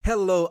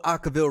Hello,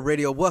 Acapella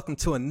Radio. Welcome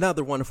to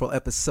another wonderful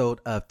episode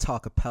of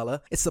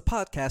Talkapella. It's a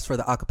podcast for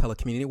the acapella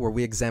community where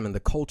we examine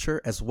the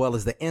culture as well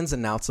as the ins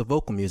and outs of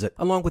vocal music,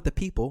 along with the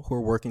people who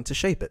are working to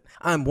shape it.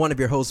 I'm one of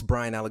your hosts,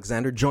 Brian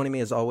Alexander. Joining me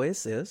as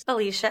always is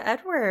Alicia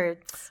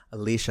Edwards.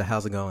 Alicia,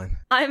 how's it going?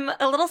 I'm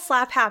a little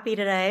slap happy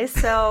today,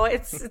 so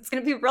it's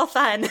going to be real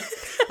fun.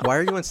 Why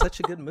are you in such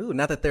a good mood?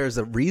 Not that there's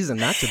a reason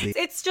not to be.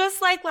 It's just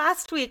like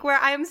last week where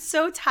I'm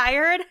so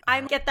tired.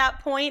 I'm at that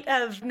point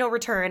of no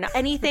return.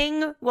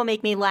 Anything will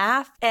make me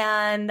laugh,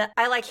 and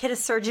I hit a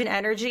surge in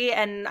energy,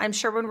 and I'm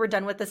sure when we're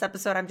done with this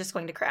episode, I'm just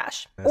going to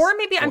crash. Or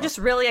maybe I'm just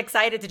really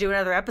excited to do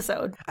another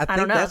episode. I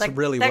don't know. That's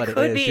really what it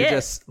is. You're it.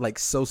 just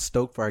so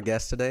stoked for our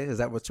guest today. Is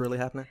that what's really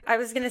happening? I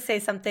was going to say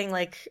something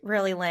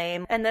really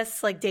lame, and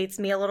this dates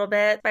me a little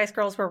bit. Spice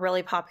Girls were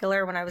really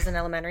popular when I was in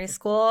elementary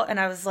school, and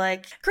I was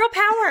like, girl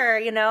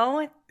power,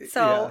 So,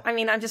 yeah. I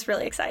mean, I'm just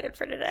really excited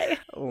for today.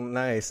 Oh,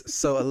 nice.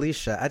 So,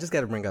 Alicia, I just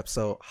got to bring up,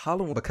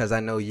 Halloween, because I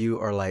know you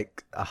are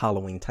a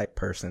Halloween type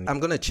person. I'm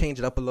going to change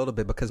it up a little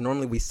bit because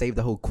normally we save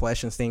the whole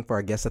questions thing for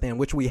our guests at the end,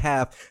 which we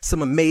have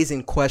some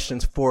amazing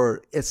questions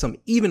for some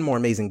even more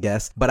amazing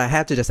guests. But I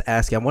have to just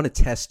ask you, I want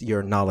to test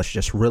your knowledge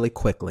just really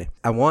quickly.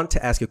 I want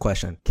to ask you a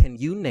question. Can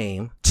you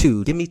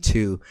give me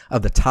two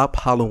of the top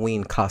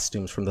Halloween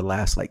costumes from the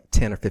last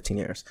 10 or 15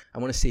 years? I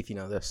want to see if you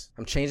know this.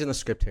 I'm changing the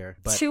script here.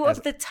 But two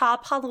of the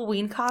top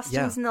Halloween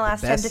costumes in the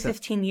last 10 to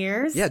 15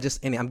 years? Yeah,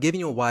 just any. I'm giving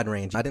you a wide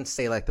range. I didn't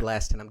say the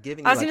last 10. I'm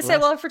giving you I was going to say,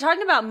 well, if we're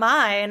talking about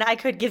mine, I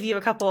could give you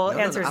a couple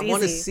answers easy. I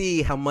want to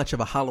see how much of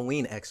a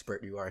Halloween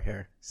expert you are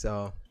here.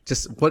 So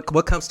just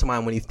what comes to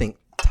mind when you think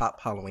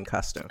top Halloween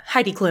costume?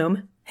 Heidi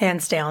Klum,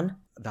 hands down.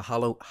 The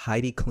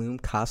Heidi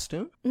Klum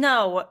costume?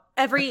 No,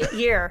 every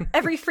year,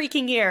 every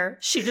freaking year,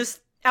 she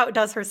just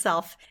outdoes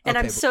herself. And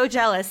I'm so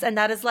jealous. And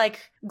that is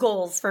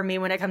goals for me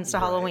when it comes to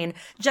Halloween.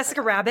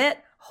 Jessica Rabbit.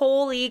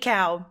 Holy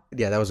cow.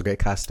 Yeah, that was a great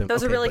costume. That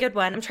was a really good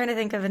one. I'm trying to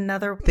think of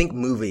another. Think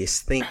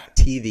movies, think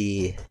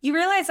TV. You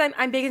realize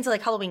I'm big into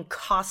Halloween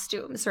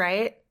costumes,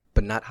 right?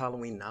 But not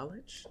Halloween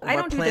knowledge? I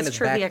don't do this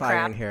trivia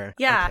crap. Here.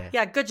 Yeah, okay.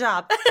 Yeah, good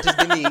job.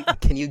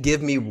 Can you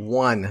give me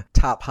one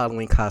top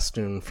Halloween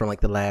costume from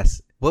the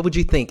last... What would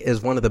you think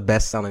is one of the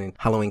best-selling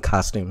Halloween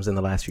costumes in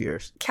the last few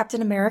years?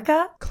 Captain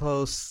America?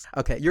 Close.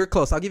 Okay, you're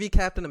close. I'll give you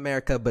Captain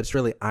America, but it's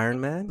really Iron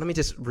Man. Let me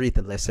just read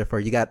the list here for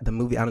you. You got the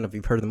movie, I don't know if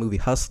you've heard of the movie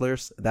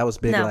Hustlers. That was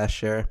big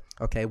last year.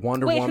 Okay,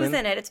 Wonder Woman. Wait, who's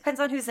in it? It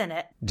depends on who's in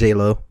it.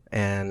 J-Lo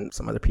and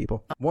some other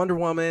people. Wonder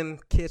Woman,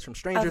 kids from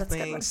Stranger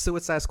Things,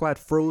 Suicide Squad,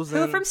 Frozen.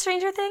 Who from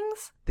Stranger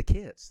Things? The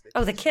kids.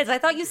 The kids. I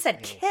thought you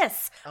said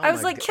Kiss. I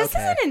was Kiss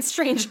isn't in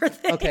Stranger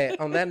Things. Okay,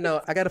 on that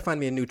note, I got to find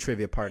me a new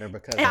trivia partner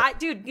because...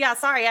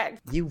 sorry.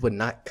 You would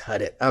not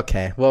cut it.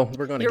 Okay, well,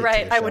 we're going to You're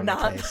right, I would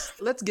not.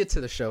 Let's get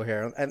to the show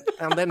here. And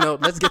on that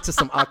note, let's get to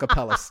some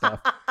acapella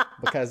stuff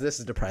because this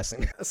is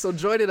depressing. So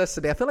joining us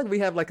today, I feel like we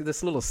have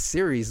this little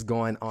series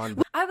going on.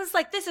 I was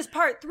this is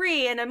part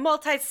 3 in a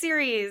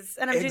multi-series,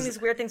 and I'm doing these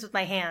weird things with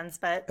my hands,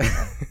 but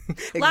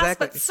exactly. Last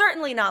but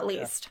certainly not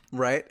least. Yeah.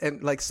 Right?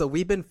 And so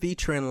we've been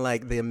featuring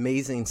the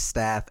amazing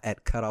staff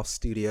at Cutoff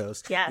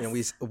Studios.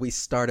 Yes. We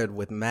started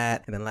with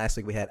Matt, and then last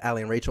week we had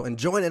Allie and Rachel. And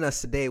joining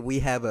us today, we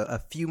have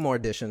a few more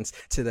additions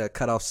to the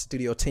Cutoff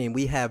Studio team.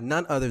 We have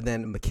none other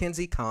than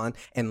Mackenzie Khan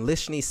and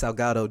Lishni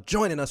Salgado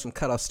joining us from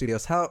Cutoff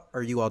Studios. How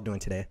are you all doing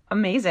today?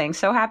 Amazing.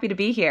 So happy to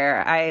be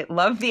here. I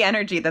love the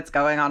energy that's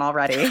going on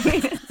already.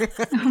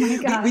 Oh my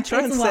God, we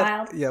try it's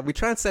wild. We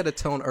try and set a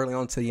tone early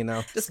on to,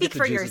 just speak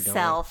for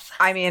yourself.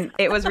 I mean,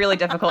 it was really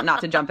difficult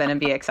not to jump in and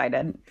be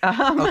excited.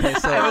 Okay,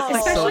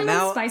 especially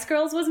now, when Spice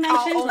Girls was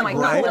mentioned. Oh my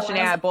God, Lish and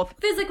I both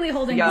physically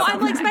holding. Well,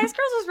 Spice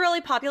Girls was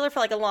really popular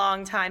for a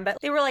long time, but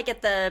they were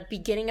at the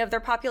beginning of their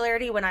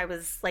popularity when I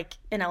was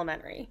in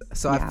elementary.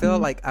 So I feel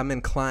like I'm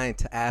inclined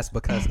to ask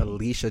because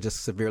Alicia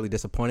just severely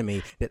disappointed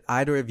me. Did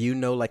either of you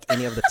know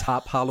any of the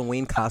top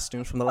Halloween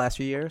costumes from the last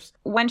few years?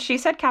 When she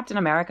said Captain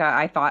America,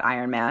 I thought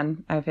Iron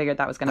Man. I figured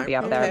that was going to be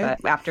up there,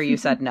 but after you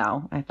said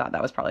no, I thought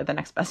that was probably the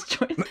next best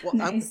choice. Well,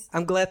 nice.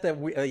 I'm glad that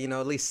we,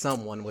 at least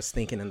someone was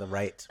thinking in the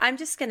right. I'm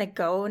just gonna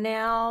go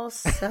now.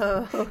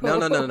 So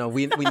no.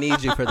 We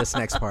need you for this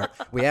next part.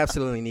 We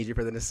absolutely need you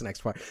for this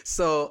next part.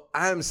 So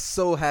I'm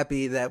so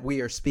happy that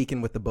we are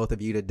speaking with the both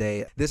of you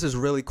today. This is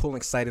really cool and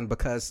exciting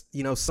because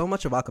so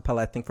much of acapella,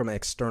 I think from an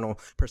external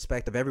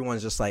perspective,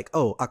 everyone's just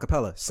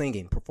acapella,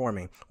 singing,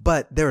 performing,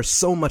 but there's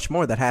so much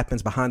more that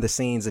happens behind the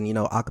scenes, and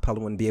acapella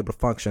wouldn't be able to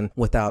function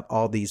without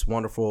all these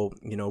wonderful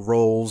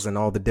roles and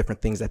all the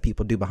different things that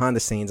people do behind the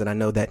scenes. And I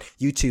know that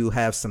you two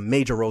have some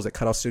major roles at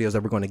Cutoff Studios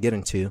that we're going to get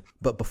into.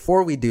 But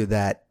before we do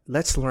that,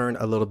 let's learn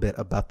a little bit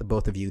about the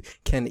both of you.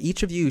 Can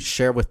each of you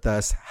share with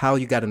us how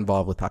you got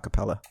involved with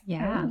acapella?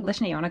 Yeah.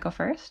 Lishna, you want to go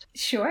first?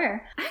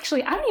 Sure.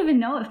 Actually, I don't even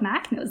know if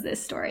Mac knows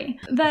this story.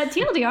 The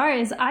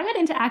TLDR is I got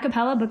into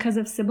acapella because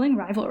of sibling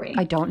rivalry.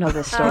 I don't know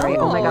this story.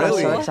 Oh my God,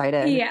 really? I'm so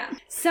excited. Yeah.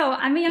 So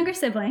I'm a younger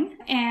sibling,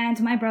 and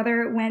my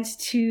brother went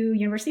to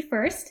university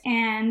first,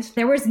 and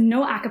there was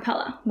no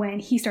acapella when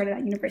he started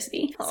at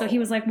university. So he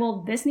was like,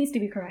 well, this needs to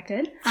be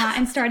corrected,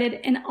 and started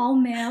an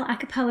all-male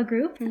acapella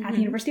group at the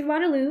University of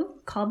Waterloo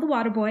called called the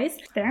Water Boys.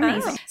 They're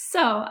amazing.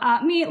 So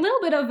me, a little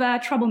bit of a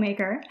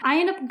troublemaker. I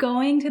end up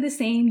going to the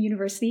same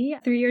university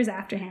 3 years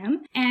after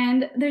him,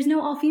 and there's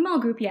no all-female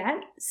group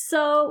yet.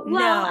 So,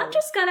 I'm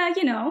just gonna,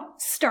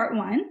 start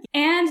one.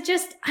 And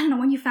just, I don't know,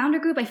 when you found a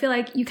group, I feel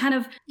like you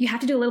have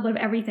to do a little bit of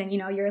everything.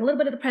 You're a little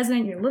bit of the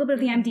president, you're a little bit of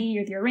the MD,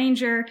 you're the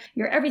arranger,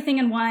 you're everything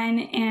in one.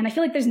 And I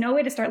feel like there's no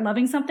way to start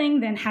loving something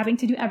than having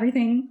to do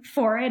everything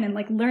for it and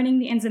like learning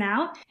the ins and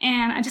out.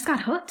 And I just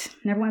got hooked.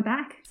 Never went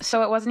back.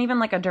 So it wasn't even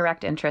like a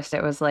direct interest.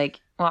 It was like,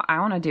 well, I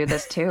want to do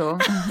this too.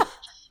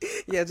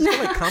 Yeah, just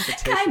like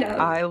competition. Kind of.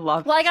 I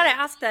love. Well, I gotta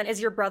ask then,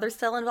 is your brother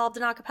still involved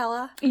in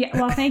acapella? Yeah,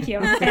 well, thank you.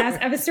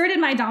 I've asserted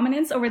my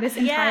dominance over this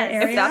entire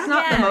area. If that's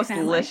not the most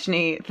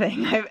Lishny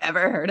thing I've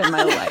ever heard in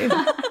my life.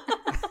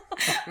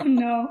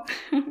 No.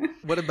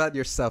 What about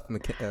yourself,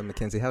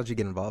 Mackenzie? How did you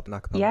get involved in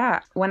acapella? Yeah.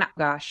 When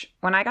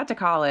I got to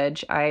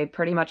college, I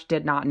pretty much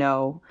did not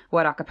know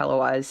what acapella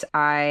was.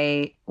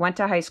 I went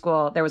to high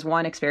school. There was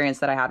one experience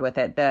that I had with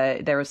it.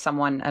 There was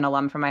an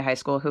alum from my high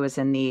school who was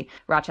in the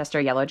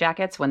Rochester Yellow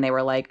Jackets when they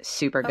were like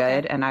super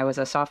good. And I was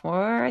a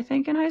sophomore, I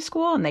think, in high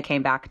school. And they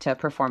came back to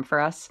perform for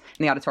us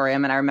in the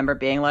auditorium. And I remember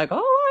being like, oh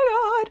my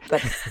God.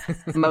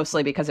 But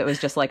mostly because it was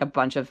just like a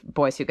bunch of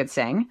boys who could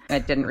sing.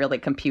 It didn't really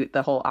compute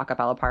the whole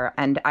acapella part.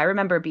 And I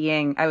remember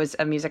I was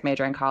a music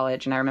major in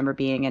college, and I remember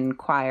being in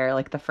choir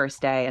like the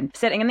first day and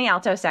sitting in the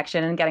alto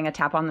section and getting a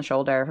tap on the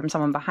shoulder from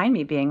someone behind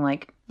me being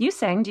like, you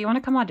sing, do you want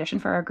to come audition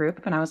for our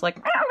group? And I was like,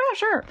 oh, yeah,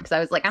 sure. Because I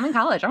was like, I'm in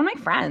college, I want to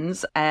make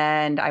friends.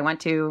 And I went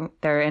to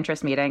their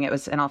interest meeting. It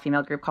was an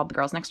all-female group called the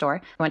Girls Next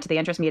Door. I went to the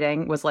interest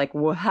meeting, was like,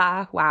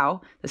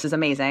 wow, this is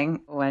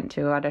amazing. Went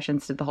to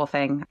auditions, did the whole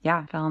thing.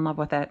 Yeah, fell in love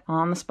with it all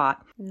on the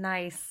spot.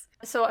 Nice.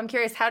 So I'm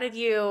curious,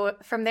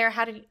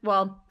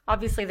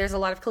 obviously there's a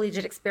lot of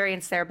collegiate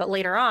experience there, but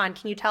later on,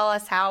 can you tell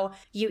us how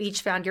you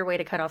each found your way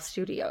to Cut Off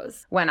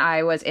Studios? When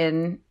I was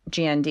in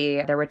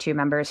GND, there were two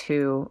members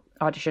who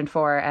auditioned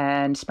for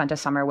and spent a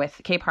summer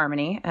with Cape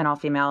Harmony, an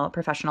all-female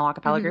professional a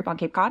cappella group on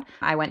Cape Cod.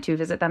 I went to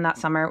visit them that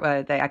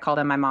summer. I called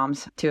them my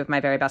moms, two of my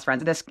very best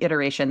friends. This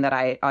iteration that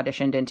I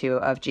auditioned into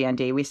of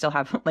GND, we still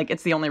have, like,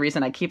 it's the only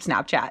reason I keep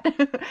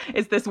Snapchat.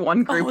 It's this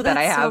one group that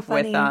I have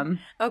with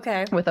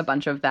with a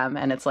bunch of them.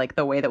 And it's like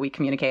the way that we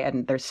communicate,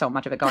 and there's so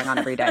much of it going on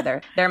every day.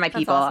 They're my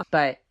people. Awesome.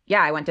 But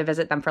yeah, I went to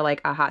visit them for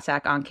like a hot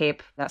sec on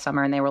Cape that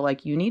summer, and they were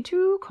like, you need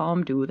to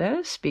come do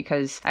this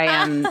because I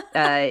am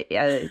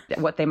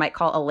what they might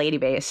call a lady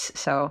bass.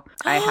 So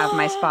I have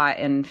my spot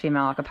in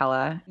female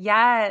acapella.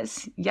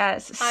 Yes,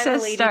 sister. I'm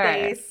a lady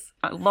bass.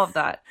 I love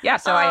that. Yeah,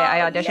 so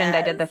I auditioned. Yes.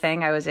 I did the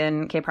thing. I was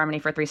in Cape Harmony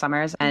for 3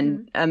 summers.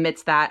 And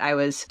amidst that, I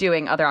was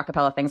doing other a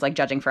cappella things like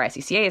judging for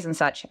ICCAs and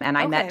such. And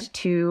I met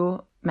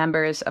 2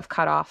 members of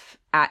Cut Off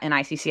at an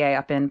ICCA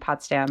up in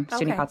Potsdam,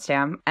 SUNY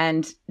Potsdam,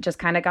 and just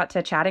kind of got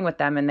to chatting with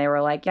them. And they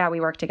were like, yeah, we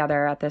work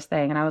together at this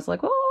thing. And I was like,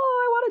 oh,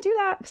 I want to do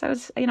that. Because I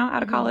was,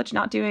 out of college,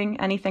 not doing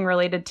anything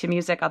related to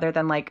music other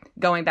than like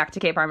going back to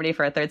Cape Harmony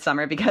for a 3rd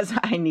summer because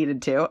I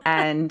needed to.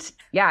 And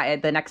yeah,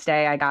 the next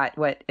day I got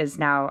what is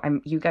now,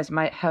 you guys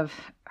might have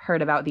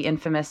heard about the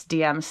infamous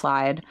DM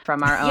slide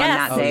from our own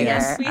Nat Zager.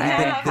 Yes, we I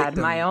had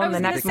my own the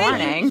next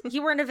morning.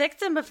 You weren't a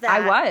victim of that.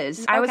 I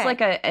was. I was like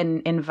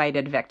an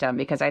invited victim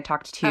because I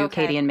talked to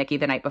Katie and Mickey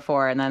the night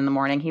before, and then in the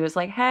morning he was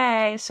like,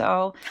 hey,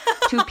 so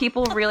 2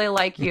 people really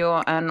like you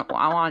and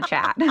I want to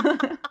chat.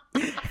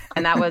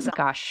 And that was,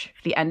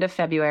 the end of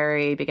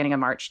February, beginning of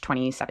March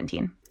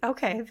 2017.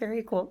 Okay,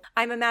 very cool.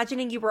 I'm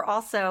imagining you were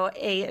also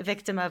a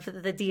victim of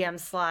the DM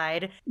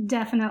slide.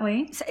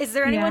 Definitely. So is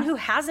there anyone who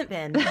hasn't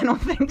been? I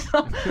don't think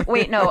so.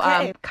 Wait, no.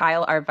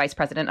 Kyle, our vice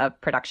president of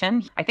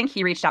production, I think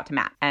he reached out to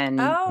Matt and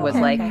was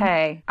like,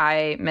 hey,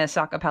 I miss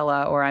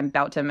acapella, or I'm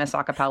about to miss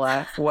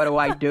acapella. What do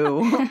I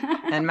do?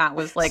 And Matt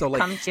was like,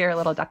 come here,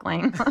 little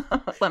duckling.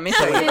 Let me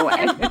show you the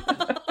way.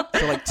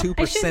 So like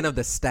 2% of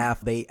the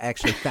staff, they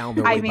actually found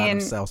their way by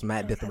themselves.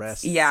 Matt did the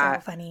rest. Yeah.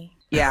 So funny.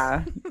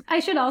 Yeah. I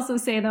should also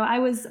say, though, I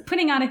was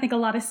putting out, I think, a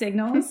lot of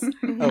signals.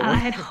 I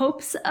had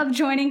hopes of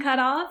joining Cut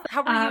Off.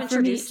 How were you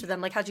introduced to them?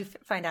 Like, how'd you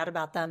find out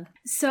about them?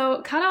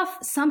 So Cut Off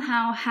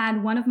somehow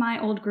had one of my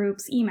old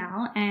group's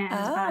email,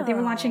 and they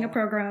were launching a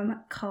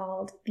program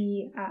called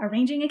the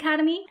Arranging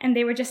Academy, and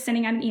they were just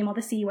sending out an email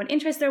to see what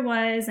interest there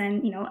was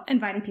and,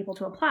 inviting people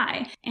to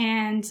apply.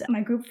 And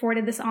my group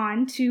forwarded this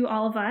on to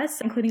all of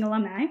us, including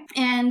alumni.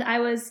 And I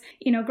was,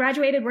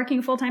 graduated, working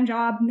a full-time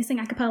job, missing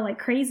acapella like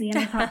crazy, and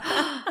I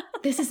thought,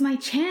 this is my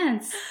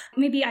chance.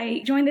 Maybe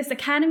I join this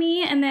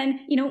academy and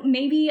then,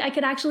 maybe I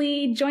could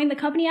actually join the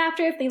company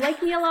after if they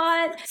like me a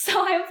lot.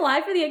 So I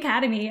applied for the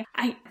academy.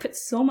 I put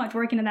so much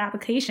work into the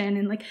application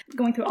and like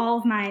going through all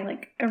of my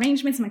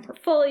arrangements in my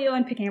portfolio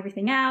and picking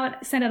everything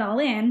out, sent it all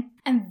in.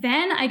 And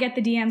then I get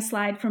the DM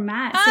slide from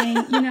Matt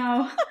saying,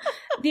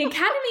 the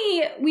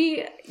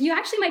academy, you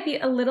actually might be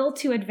a little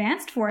too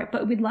advanced for it,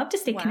 but we'd love to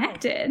stay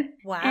connected.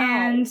 Wow.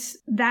 And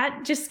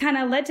that just kind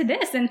of led to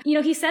this. And,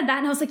 he said that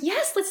and I was like,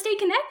 yes, let's stay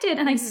connected.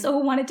 And I so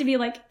wanted to be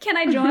like, can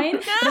I join?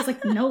 But I was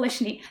like, no,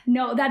 Lishni,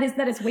 no, that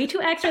is way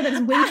too extra. That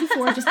is way too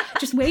forward.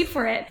 Just wait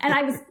for it. And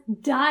I was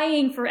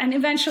dying for, and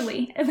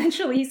eventually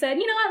he said,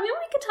 you know what, maybe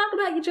we could talk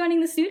about you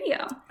joining the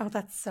studio. Oh,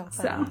 that's so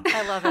fun.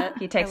 I love it.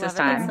 He takes his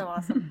time. That's so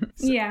awesome.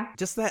 Yeah.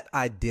 Just that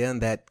idea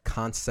and that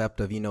concept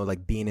of,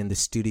 like being in the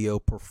studio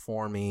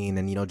performing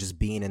and, just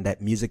being in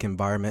that music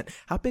environment.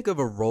 How big of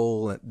a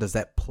role does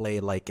that play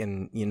like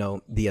in,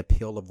 the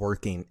appeal of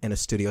working in a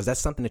studio? Is that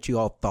something that you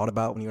all thought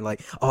about when you're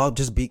like, oh,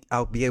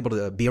 I'll be able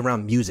to be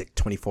around music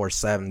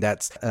 24/7.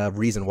 That's a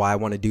reason why I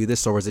want to do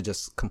this. Or is it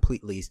just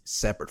completely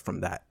separate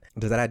from that?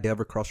 Does that idea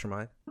ever cross your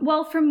mind?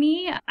 Well, for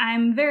me,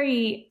 I'm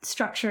very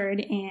structured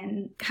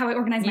in how I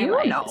organize my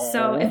life.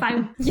 So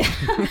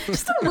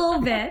just a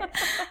little bit.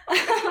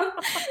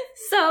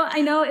 So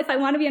I know if I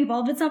want to be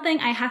involved in something,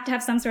 I have to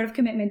have some sort of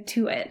commitment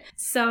to it.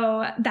 So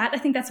I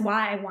think that's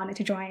why I wanted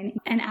to join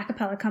an a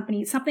cappella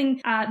company.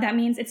 Something that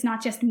means it's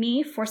not just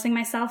me forcing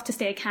myself to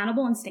stay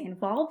accountable and stay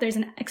involved. There's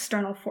an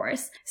external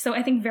force. So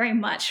I think very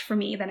much for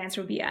me, that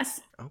answer would be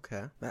yes.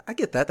 Okay. I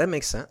get that. That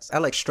makes sense. I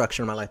like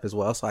structure in my life as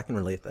well, so I can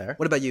relate there.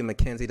 What about you,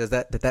 Mackenzie? Did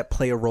that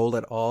play a role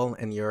at all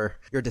in your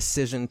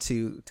decision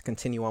to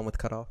continue on with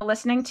Cutoff?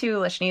 Listening to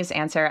Lishni's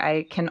answer,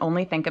 I can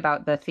only think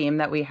about the theme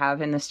that we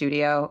have in the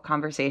studio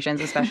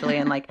conversations, especially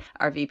in like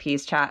our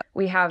VP's chat.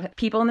 We have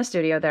people in the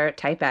studio that are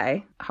type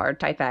A, hard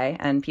type A,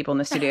 and people in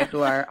the studio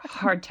who are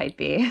hard type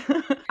B.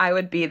 I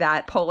would be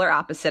that polar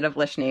opposite of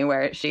Lishni,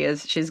 where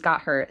she's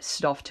got her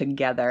stuff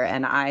together,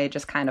 and I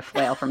just kind of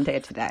flail from day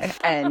to day.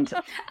 And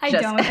I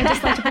just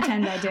like to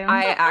pretend I do.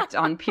 I act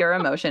on pure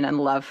emotion and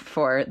love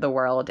for the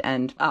world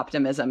and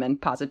optimism and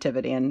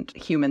positivity and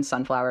human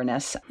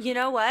sunflowerness. You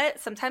know what?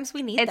 Sometimes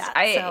we need that.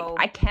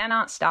 I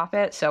cannot stop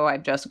it, so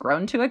I've just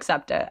grown to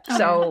accept it. Okay.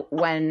 So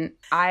when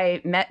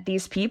I met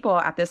these people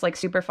at this like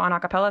super fun a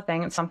cappella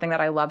thing, it's something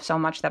that I love so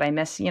much that I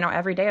miss,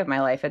 every day of my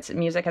life.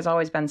 Music has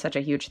always been such a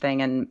huge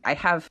thing, and I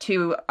have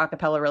 2 a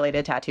cappella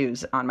related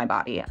tattoos on my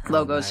body,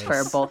 logos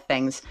for both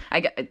things.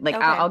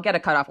 I'll get a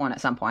Cutoff one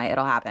at some point.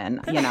 It'll happen.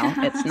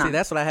 It's not. See,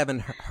 that's what I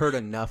haven't heard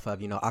enough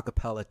of. A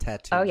cappella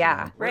tattoos. Oh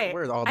yeah, right.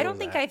 Where's all I don't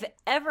think I've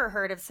ever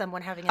heard of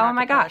someone having. An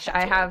my gosh, tattoo.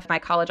 I have my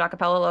college a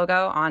cappella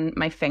logo on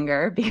my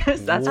finger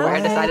because that's where I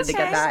decided to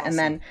get that. And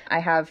then I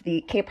have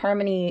the Cape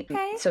Harmony.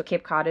 Okay. So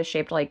Cape Cod is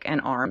shaped like an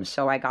arm,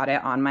 so I got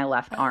it on my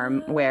left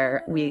arm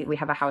where we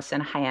have a house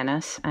in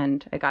Hyannis,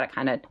 and I got it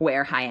kind of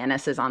where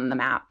Hyannis is on the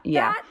map.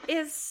 Yeah, that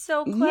is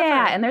so clever.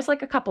 Yeah, and there's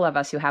like a couple of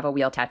us who have a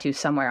wheel tattoo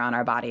somewhere on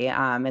our body.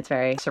 It's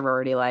very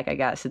sorority-like, I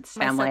guess. It's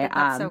family.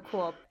 That's so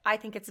cool. I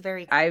think it's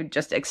very cool. I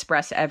just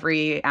express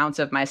every ounce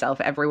of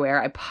myself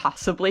everywhere I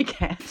possibly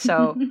can.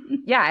 So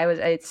yeah,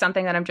 it's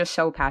something that I'm just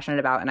so passionate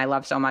about and I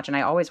love so much, and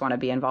I always want to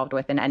be involved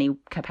with in any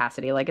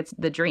capacity. Like, it's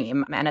the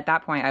dream. And at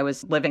that point I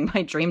was living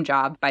my dream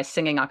job by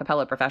singing a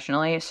cappella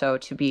professionally. So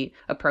to be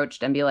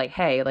approached and be like,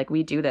 hey, like,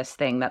 we do this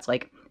thing that's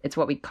like, it's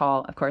what we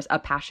call, of course, a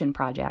passion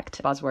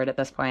project, buzzword at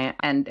this point.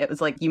 And it was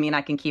like, you mean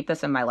I can keep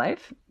this in my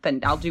life? Then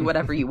I'll do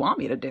whatever you want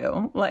me to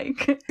do.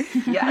 Like,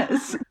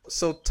 yes.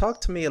 So talk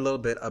to me a little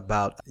bit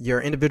about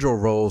your individual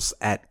roles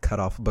at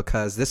Cutoff,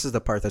 because this is the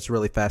part that's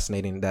really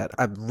fascinating that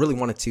I really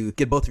wanted to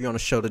get both of you on the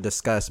show to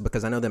discuss,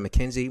 because I know that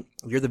Mackenzie,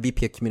 you're the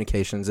VP of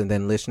Communications, and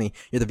then Lishni,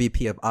 you're the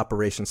VP of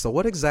Operations. So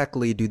what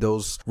exactly do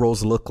those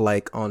roles look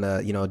like on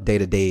a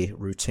day-to-day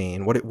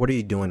routine? What are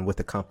you doing with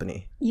the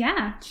company?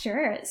 Yeah,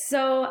 sure.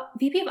 So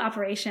VP of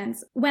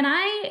Operations, when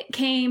I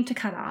came to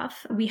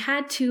Cutoff, we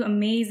had 2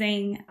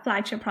 amazing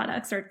flagship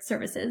products or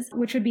services,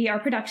 which would be our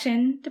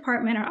production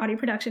department, our audio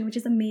production, which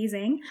is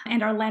amazing,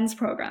 and our Lens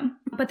program.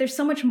 But there's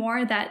so much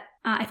more that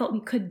I felt we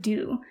could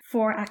do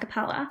for a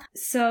cappella.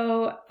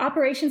 So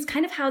Operations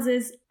kind of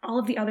houses all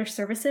of the other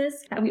services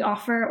that we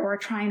offer or are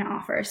trying to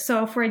offer.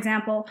 So for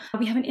example,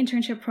 we have an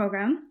internship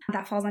program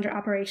that falls under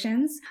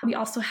Operations. We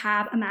also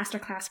have a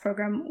masterclass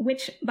program,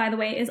 which, by the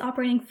way, is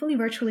operating fully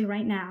virtually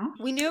right now.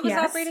 We knew it was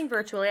operating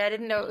virtually. I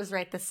didn't know it was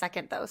right this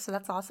second, though. So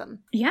that's awesome.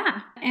 Yeah.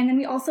 And then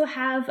we also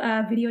have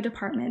a video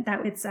department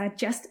that it's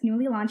just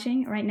newly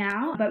launching right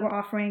now, but we're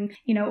offering,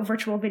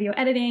 virtual video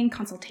editing,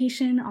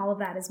 consultation, all of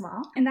that as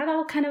well. And that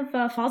all kind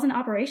of falls in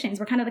Operations.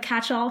 We're kind of the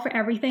catch-all for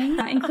everything,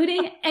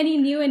 including any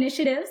new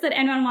initiatives that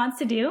anyone wants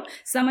to do.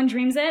 Someone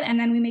dreams it, and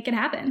then we make it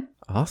happen.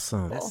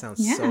 Awesome. That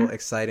sounds so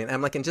exciting.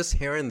 I'm like, and just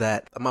hearing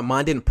that, my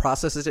mind didn't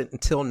process it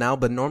until now,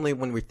 but normally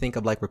when we think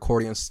of like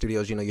recording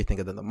studios, you think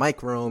of the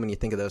mic room and you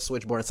think of the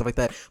switchboard and stuff like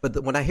that.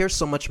 But when I hear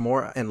so much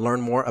more and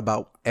learn more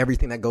about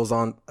everything that goes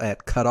on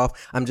at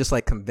Cutoff, I'm just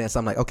like convinced.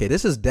 I'm like, okay,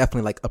 this is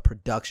definitely like a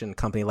production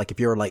company. Like if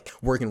you're like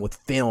working with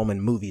film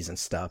and movies and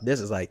stuff,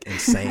 this is like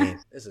insane.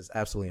 This is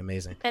absolutely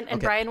amazing. And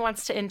Brian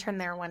wants to intern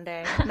there one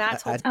day.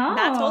 Matt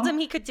told him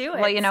he could do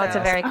it. Well, it's a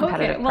very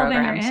competitive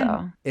program.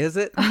 So is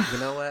it? You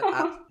know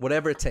what?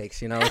 Whatever it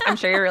takes, I'm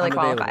sure you're really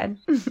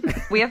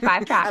quavailable. We have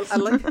 5 tracks.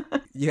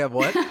 You have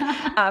what?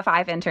 5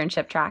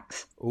 internship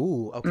tracks.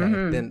 Ooh, okay.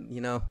 Then,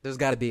 there's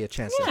got to be a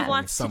chance. He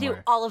wants to do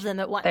all of them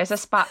at once. There's a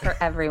spot for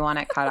everyone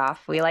at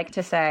Cutoff. We like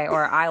to say,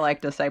 or I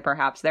like to say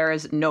perhaps, there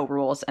is no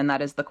rules. And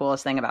that is the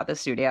coolest thing about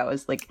this studio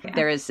is like,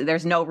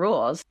 there's no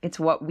rules. It's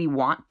what we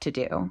want to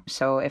do.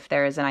 So if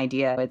there is an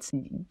idea, it's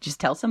just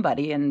tell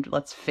somebody and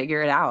let's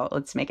figure it out.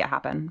 Let's make it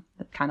happen.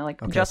 Kind of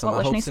like just what Lishni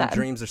said. My hopes and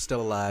dreams are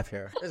still alive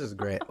here. This is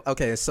great.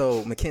 Okay,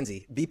 so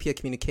Mackenzie, VP of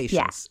Communications.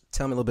 Yeah.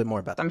 Tell me a little bit more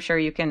about that. I'm sure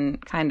you can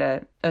kind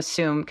of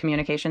assume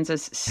communications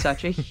is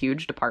such a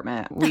huge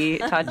department. We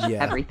touch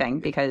everything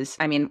because,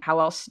 I mean, how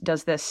else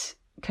does this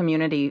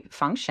community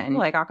function?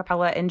 Like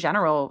acapella in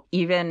general,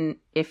 even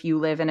if you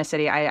live in a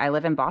city, I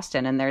live in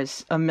Boston and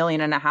there's 1.5 million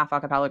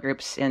acapella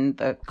groups in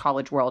the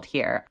college world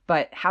here.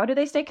 But how do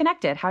they stay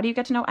connected? How do you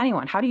get to know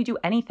anyone? How do you do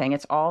anything?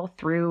 It's all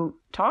through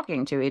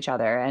talking to each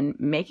other and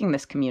making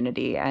this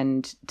community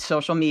and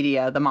social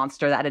media, the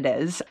monster that it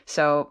is.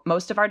 So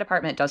most of our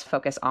department does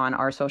focus on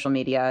our social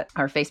media,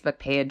 our Facebook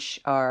page,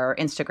 our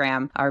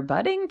Instagram, our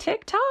budding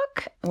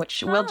TikTok,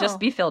 which will just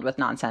be filled with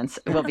nonsense.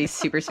 It will be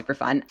super, super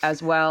fun,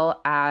 as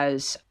well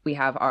as we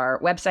have our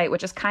website,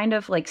 which is kind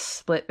of like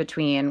split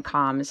between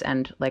comms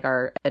and like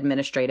our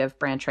administrative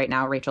branch right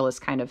now. Rachel is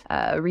kind of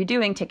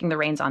taking the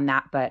reins on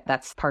that, but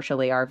that's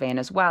partially our vein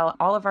as well.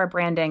 All of our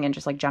branding and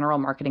just like general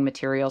marketing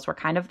materials, we're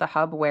kind of the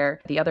hub where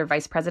the other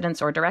vice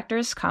presidents or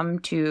directors come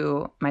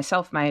to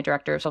myself, my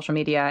director of social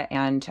media,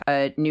 and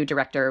a new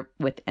director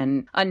with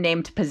an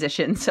unnamed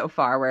position so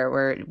far,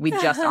 where we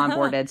just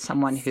onboarded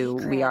someone who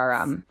we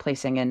are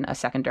placing in a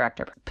second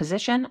director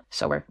position.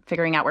 So we're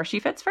figuring out where she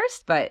fits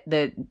first. But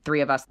the 3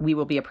 of us, we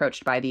will be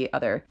approached by the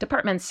other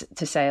departments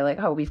to say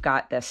like, oh, we've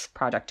got this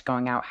project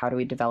going out. How do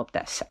we develop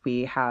this?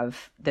 We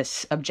have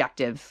this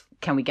objective.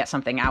 Can we get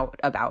something out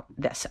about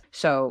this?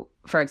 So,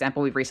 for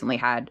example, we've recently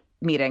had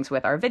meetings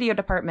with our video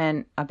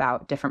department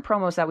about different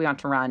promos that we want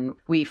to run.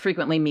 We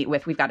frequently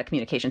we've got a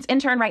communications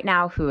intern right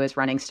now who is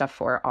running stuff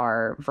for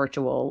our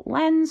virtual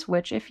lens,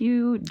 which if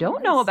you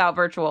don't know about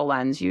virtual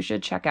lens, you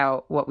should check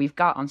out what we've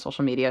got on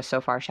social media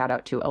so far. Shout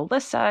out to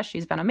Alyssa.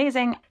 She's been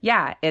amazing.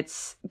 Yeah,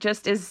 it's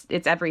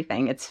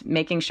everything. It's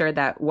making sure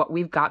that what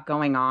we've got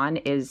going on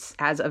is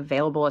as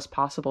available as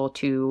possible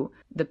to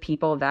the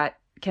people that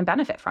can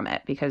benefit from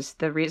it, because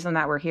the reason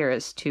that we're here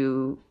is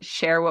to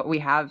share what we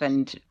have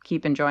and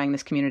keep enjoying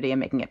this community and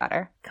making it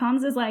better.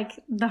 Comms is like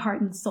the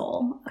heart and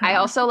soul. I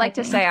also like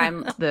to say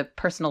I'm the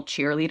personal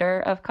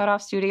cheerleader of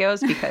Cutoff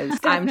Studios because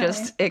I'm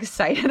just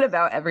excited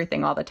about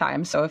everything all the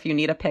time. So if you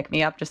need a pick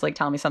me up, just like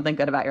tell me something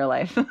good about your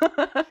life.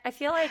 I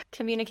feel like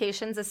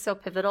communications is so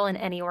pivotal in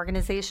any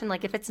organization.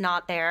 Like if it's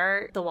not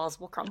there, the walls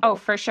will crumble. Oh,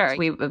 for sure.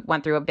 We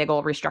went through a big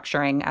old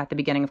restructuring at the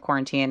beginning of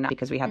quarantine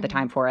because we had the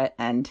time for it,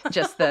 and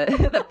just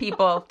the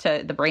people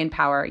to the brain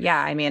power. Yeah,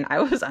 I mean, I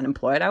was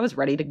unemployed. I was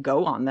ready to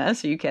go on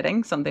this. Are you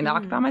kidding? Something to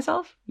occupy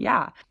myself?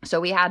 Yeah. So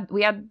we had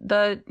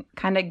the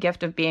kind of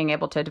gift of being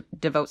able to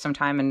devote some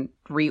time and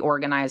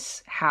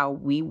reorganize how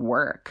we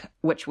work,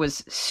 which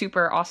was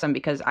super awesome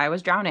because I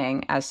was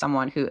drowning as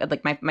someone who,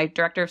 like, my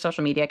director of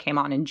social media came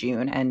on in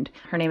June, and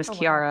her name is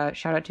Kiara. Wow.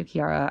 Shout out to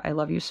Kiara. I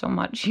love you so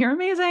much. You're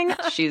amazing.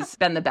 She's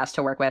been the best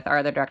to work with. Our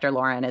other director,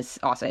 Lauren, is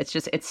awesome.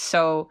 It's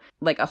so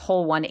like a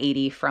whole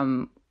 180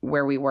 from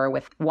where we were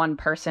with one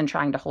person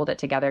trying to hold it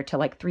together to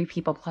like 3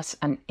 people plus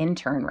an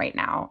intern right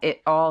now.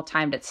 It all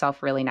timed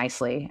itself really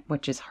nicely,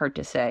 which is hard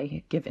to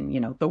say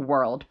given, the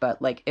world.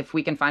 But like if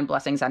we can find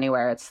blessings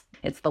anywhere,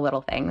 it's the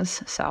little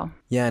things. So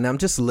yeah, and I'm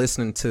just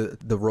listening to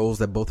the roles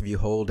that both of you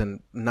hold,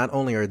 and not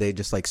only are they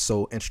just like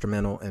so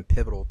instrumental and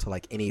pivotal to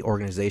like any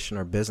organization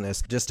or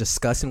business, just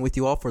discussing with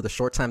you all for the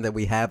short time that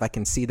we have, I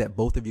can see that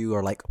both of you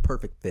are like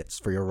perfect fits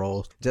for your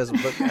roles.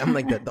 I'm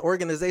like the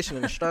organization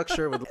and the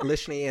structure with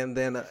Lishni, and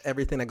then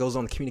everything that goes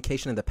on, the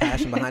communication and the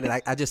passion behind it.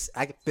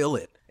 I can feel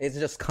it. It's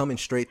just coming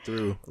straight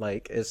through.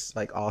 Like it's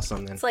like awesome.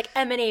 And it's like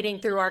emanating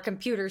through our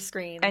computer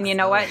screen. And you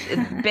know what?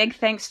 Big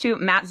thanks to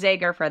Matt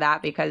Zager for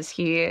that, because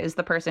he is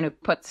the person who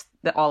puts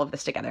all of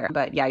this together.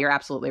 But yeah, you're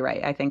absolutely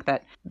right. I think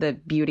that the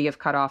beauty of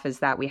Cutoff is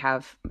that we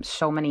have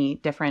so many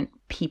different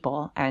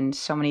people and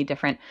so many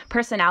different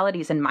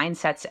personalities and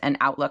mindsets and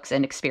outlooks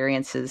and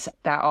experiences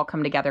that all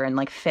come together and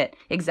like fit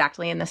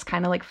exactly in this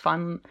kind of like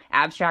fun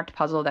abstract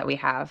puzzle that we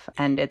have.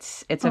 And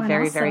it's a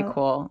very, very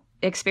cool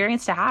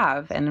experience to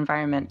have, an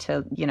environment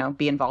to,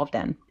 be involved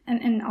in.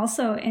 And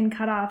also in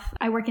Cutoff,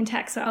 I work in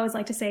tech, so I always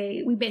like to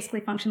say we basically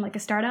function like a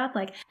startup.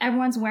 Like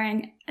everyone's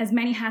wearing as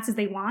many hats as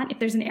they want. If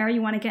there's an area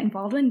you want to get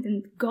involved in,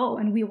 then go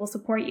and we will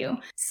support you.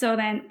 So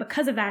then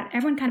because of that,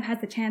 everyone kind of has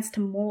the chance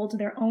to mold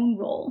their own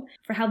role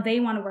for how they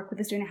want to work with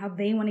the student, how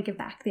they want to give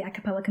back to the a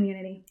cappella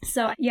community.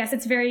 So yes,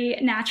 it's very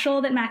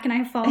natural that Mac and I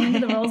have fallen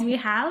into the roles we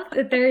have,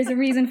 that there is a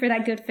reason for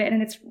that good fit.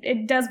 And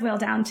it does boil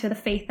down to the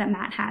faith that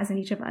Matt has in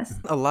each of us.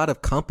 A lot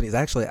of companies,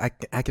 actually,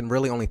 I can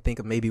really only think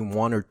of maybe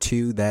 1 or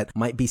 2 that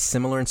might be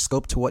similar in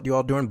scope to what you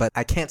all doing, but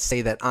I can't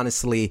say that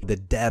honestly the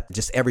depth,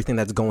 just everything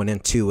that's going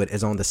into it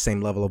is on the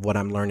same level of what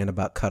I'm learning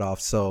about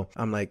Cutoff. So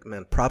I'm like,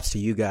 man, props to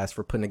you guys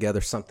for putting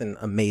together something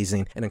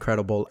amazing and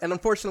incredible. And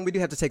unfortunately, we do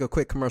have to take a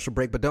quick commercial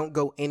break, but don't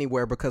go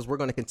anywhere because we're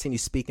going to continue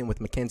speaking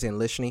with Mackenzie and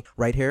Lishni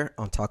right here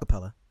on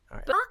Talkapella. All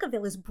right.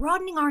 Acaville is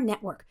broadening our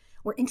network.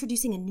 We're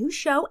introducing a new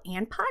show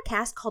and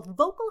podcast called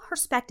Vocal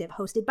Perspective,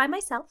 hosted by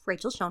myself,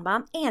 Rachel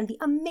Schoenbaum, and the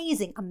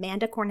amazing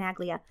Amanda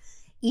Cornaglia.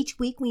 Each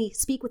week, we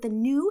speak with a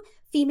new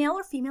female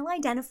or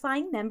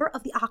female-identifying member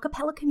of the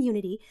acapella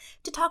community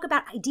to talk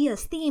about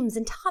ideas, themes,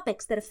 and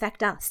topics that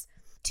affect us.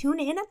 Tune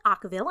in at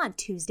Acaville on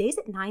Tuesdays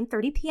at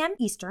 9:30 p.m.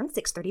 Eastern,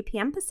 6:30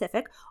 p.m.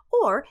 Pacific,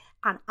 or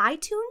on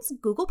iTunes,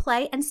 Google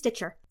Play, and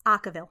Stitcher.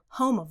 Acaville,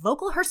 home of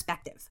Vocal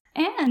Perspective.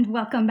 And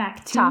welcome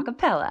back to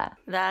Talkapella.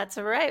 That's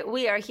right.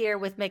 We are here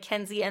with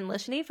Mackenzie and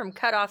Lishni from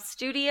Cutoff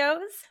Studios.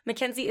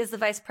 Mackenzie is the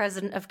Vice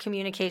President of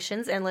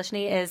Communications and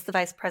Lishni is the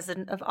Vice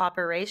President of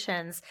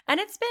Operations. And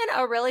it's been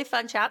a really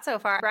fun chat so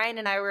far. Brian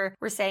and I were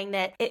saying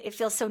that it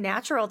feels so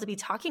natural to be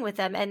talking with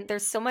them, and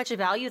there's so much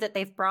value that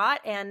they've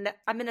brought. And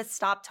I'm going to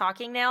stop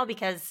talking now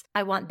because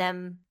I want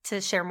them to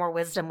share more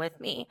wisdom with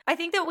me. I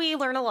think that we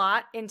learn a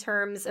lot in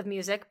terms of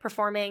music,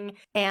 performing,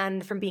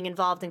 and from being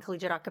involved in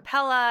collegiate a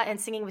cappella and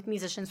singing with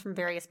musicians from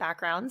various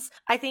backgrounds.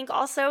 I think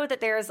also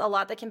that there's a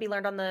lot that can be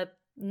learned on the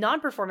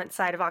non-performance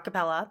side of a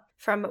cappella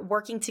from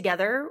working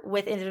together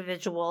with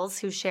individuals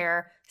who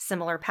share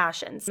similar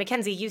passions.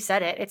 Mackenzie, you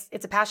said it.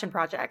 It's a passion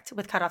project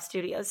with Cutoff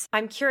Studios.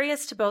 I'm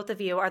curious to both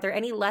of you, are there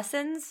any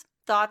lessons,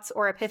 thoughts,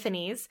 or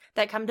epiphanies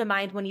that come to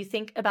mind when you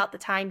think about the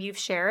time you've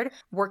shared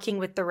working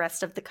with the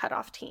rest of the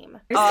Cutoff team?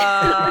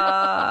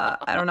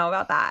 I don't know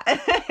about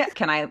that.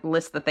 Can I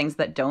list the things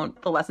that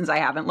the lessons I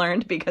haven't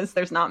learned? Because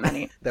there's not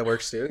many. That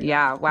works too.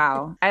 Yeah,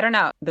 wow. I don't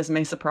know. This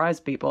may surprise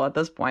people at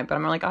this point, but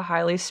I'm like a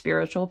highly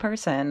spiritual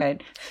person. I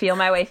feel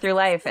my way through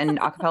life, and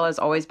acapella has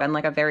always been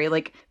like a very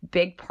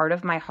big part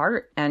of my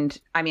heart. And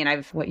I mean,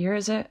 what year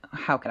is it?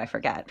 How could I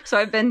forget? So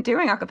I've been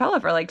doing acapella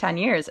for 10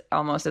 years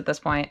almost at this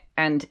point,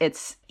 and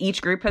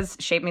each group has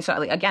shaped me. So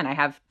again, I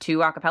have 2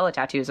 acapella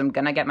tattoos. I'm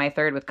gonna get my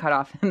 3rd with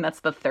Cutoff, and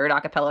that's the 3rd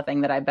acapella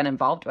thing that I've been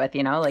involved with.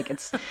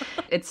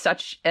 It's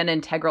such an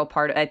integral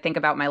part. I think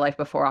about my life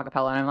before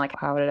acapella, and I'm like,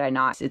 how did I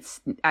not?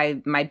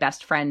 My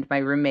best friend, my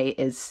roommate,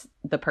 is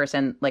the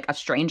person, a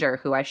stranger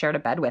who I shared a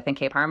bed with in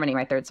Cape Harmony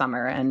my 3rd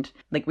summer, and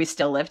we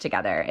still live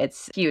together.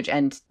 It's huge.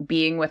 And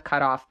being with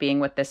Cutoff, being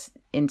with this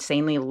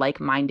insanely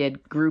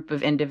like-minded group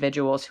of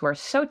individuals who are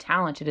so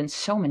talented in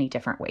so many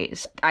different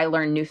ways. I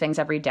learn new things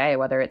every day,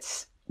 whether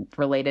it's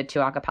related to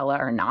acapella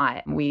or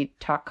not. We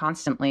talk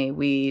constantly.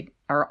 We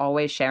are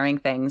always sharing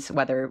things,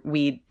 whether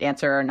we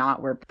answer or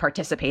not, we're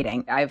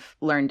participating. I've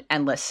learned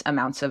endless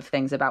amounts of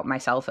things about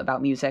myself,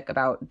 about music,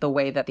 about the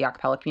way that the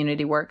acapella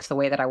community works, the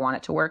way that I want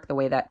it to work, the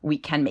way that we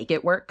can make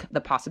it work,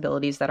 the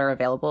possibilities that are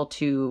available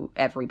to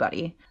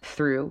everybody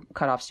through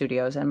Cutoff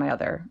Studios and my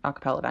other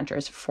acapella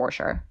ventures, for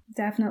sure.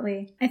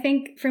 Definitely. I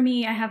think for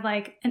me, I have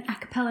an a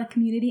cappella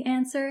community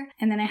answer,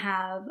 and then I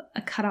have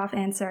a Cutoff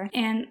answer.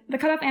 And the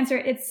Cutoff answer,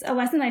 it's a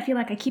lesson that I feel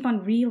like I keep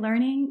on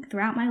relearning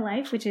throughout my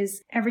life, which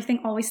is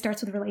everything always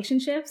starts with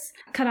relationships.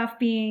 Cutoff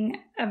being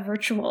a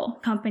virtual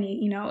company,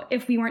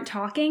 if we weren't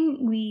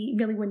talking, we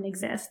really wouldn't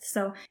exist.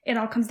 So it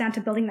all comes down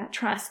to building that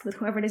trust with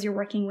whoever it is you're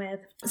working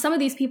with. Some of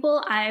these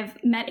people I've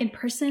met in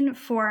person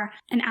for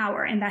an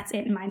hour, and that's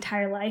it in my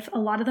entire life. A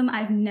lot of them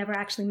I've never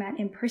actually met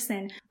in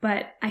person,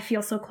 but I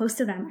feel so close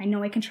to them. I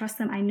know I can trust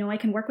them. I know I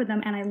can work with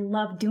them, and I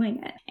love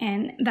doing it.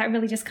 And that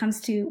really just comes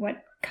to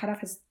what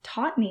Cutoff has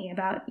taught me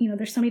about,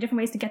 there's so many different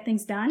ways to get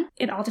things done.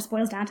 It all just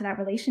boils down to that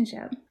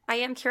relationship. I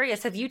am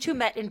curious, have you 2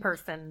 met in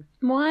person?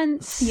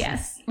 Once.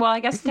 Yes. Well, I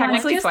guess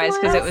technically twice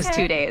because it was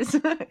 2 days.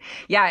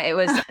 Yeah, it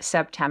was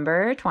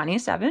September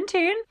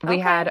 2017. We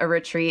had a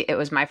retreat. It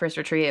was my first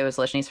retreat. It was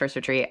Lishni's first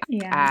retreat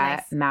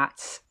at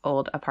Matt's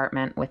old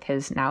apartment with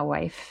his now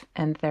wife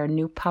and their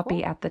new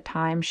puppy at the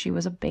time. She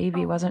was a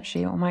baby, wasn't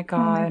she? Oh my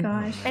God. Oh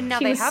my gosh. And now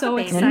they have a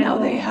baby. And now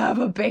they have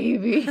a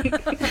baby.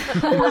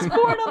 Who was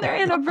born on their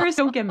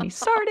anniversary. Don't get me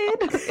started.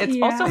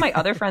 It's also my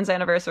other friend's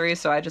anniversary,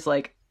 so I just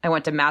I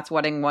went to Matt's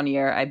wedding one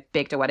year. I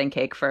baked a wedding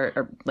cake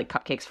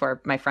cupcakes for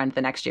my friend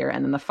the next year.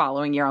 And then the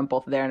following year on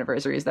both of their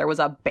anniversaries, there was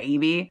a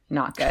baby.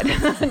 Not good.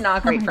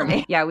 Not great for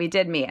me. Yeah, we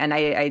did meet. And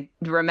I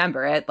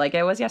remember it like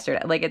it was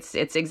yesterday.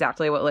 It's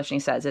exactly what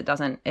Lishni says.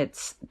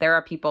 There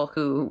are people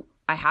who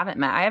I haven't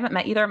met. I haven't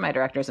met either of my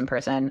directors in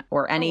person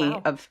or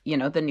any of,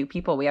 the new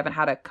people. We haven't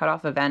had a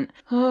Cutoff event.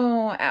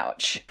 Oh,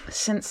 ouch.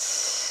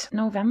 Since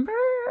November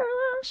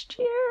last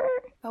year.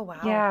 Oh,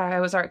 wow. Yeah, it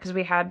was art because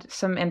we had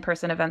some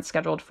in-person events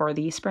scheduled for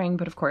the spring,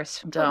 but of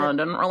course, didn't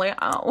really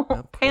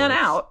pan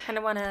out. Kind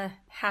of want to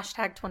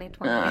Hashtag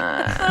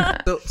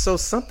 2020. So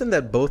something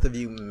that both of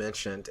you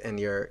mentioned in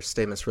your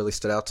statements really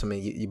stood out to me.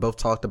 You both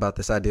talked about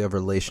this idea of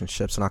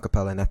relationships in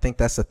acapella, and I think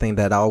that's the thing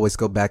that I always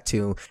go back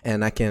to,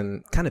 and I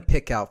can kind of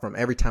pick out from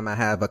every time I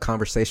have a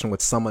conversation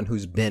with someone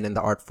who's been in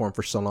the art form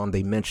for so long.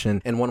 They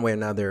mention in one way or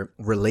another,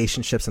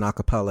 relationships in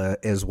acapella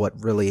is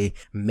what really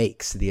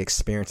makes the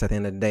experience at the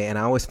end of the day. And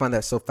I always find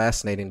that so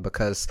fascinating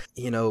because,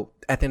 you know,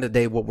 at the end of the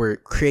day, what we're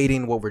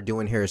creating, what we're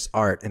doing here is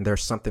art, and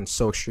there's something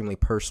so extremely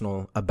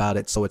personal about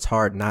it. So it's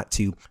hard not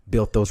to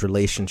build those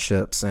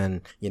relationships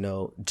and, you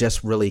know,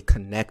 just really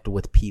connect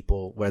with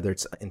people, whether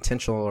it's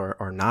intentional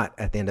or not.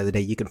 At the end of the day,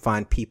 you can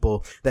find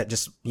people that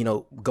just, you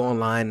know, go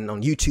online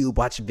on YouTube,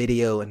 watch a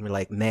video, and we're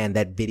like, man,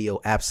 that video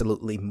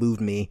absolutely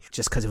moved me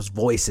just because it was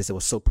voices. It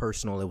was so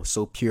personal. It was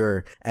so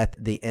pure at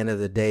the end of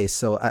the day.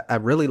 So I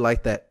really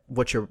like that,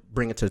 what you're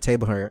bringing to the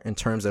table here in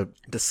terms of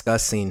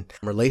discussing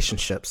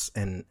relationships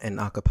and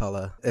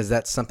acapella. Is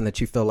that something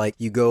that you feel like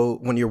you go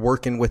when you're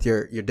working with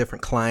your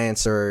different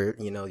clients or,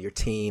 you know, your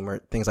team or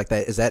things like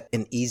that? Is that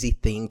an easy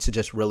thing to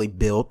just really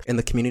build in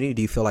the community?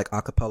 Do you feel like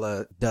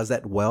acapella does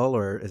that well,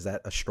 or is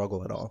that a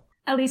struggle at all?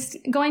 At least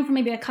going from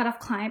maybe a cutoff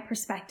client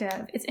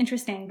perspective, it's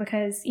interesting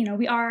because, you know,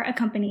 we are a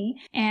company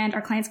and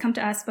our clients come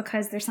to us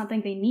because there's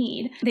something they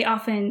need. They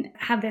often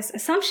have this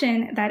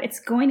assumption that it's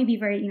going to be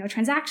very, you know,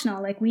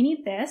 transactional. Like, we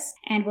need this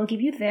and we'll give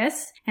you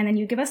this and then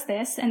you give us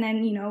this and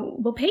then, you know,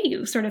 we'll pay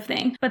you, sort of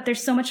thing. But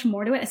there's so much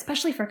more to it,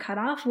 especially for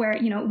cutoff, where,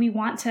 you know, we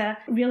want to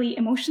really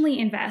emotionally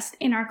invest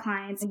in our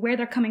clients, where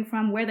they're coming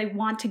from, where they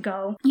want to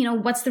go. You know,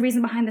 what's the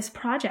reason behind this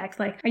project?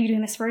 Like, are you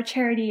doing this for a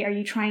charity? Are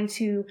you trying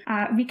to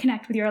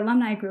reconnect with your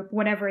alumni group?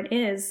 Whatever it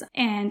is,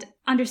 and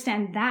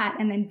understand that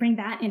and then bring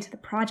that into the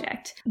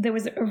project. There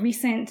was a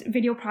recent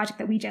video project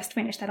that we just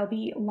finished that'll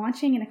be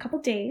launching in a couple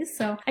days.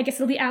 So I guess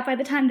it'll be out by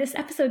the time this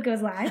episode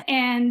goes live.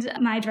 And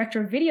my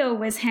director of video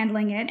was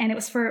handling it. And it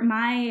was for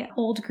my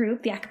old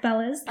group, the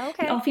Acapellas,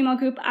 the all-female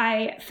group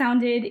I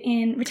founded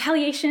in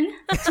retaliation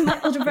to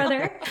my older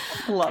brother.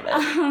 Love it.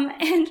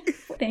 And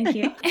thank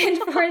you. And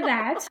for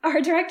that, our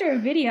director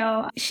of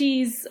video,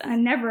 she's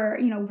never,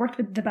 you know, worked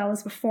with the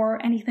Bellas before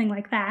or anything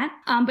like that.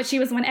 But she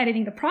was the one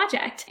editing the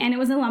project, and it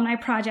was an alumni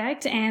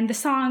project, and the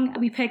song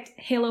we picked,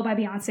 Halo by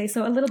Beyonce,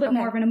 so a little bit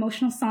more of an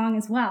emotional song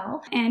as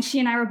well. And she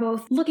and I were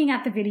both looking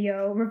at the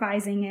video,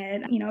 revising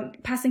it, you know,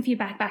 passing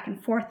feedback back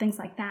and forth, things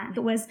like that.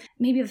 It was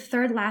maybe the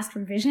third last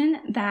revision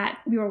that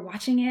we were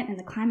watching it and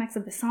the climax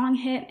of the song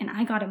hit and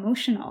I got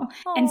emotional.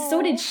 Aww. And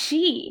so did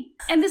she.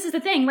 And this is the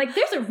thing, like,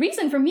 there's a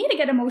reason for me to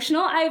get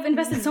emotional. I've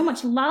invested so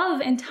much love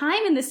and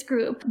time in this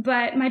group,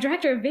 but my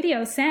director of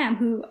video, Sam,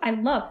 who I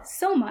love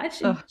so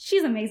much,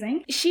 she's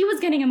amazing. She was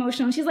getting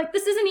emotional and she's like,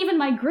 this isn't even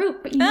my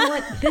group, but you know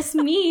what this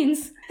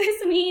means?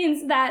 This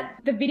means that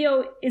the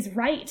video is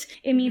right.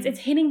 It means it's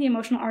hitting the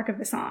emotional arc of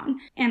the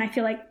song. And I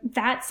feel like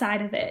that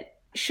side of it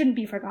shouldn't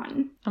be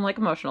forgotten. I'm like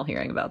emotional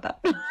hearing about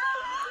that.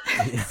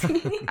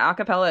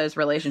 Acapella is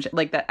relationship,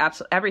 like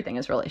that. Everything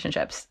is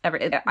relationships.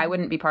 I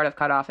wouldn't be part of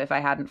Cutoff if I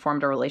hadn't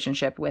formed a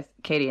relationship with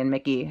Katie and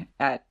Mickey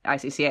at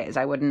ICCAs.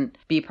 I wouldn't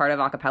be part of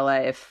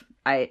Acapella if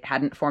I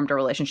hadn't formed a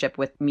relationship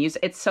with music.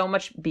 It's so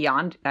much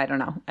beyond, I don't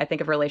know. I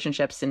think of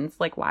relationships and it's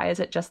like, why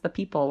is it just the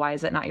people? Why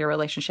is it not your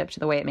relationship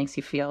to the way it makes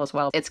you feel as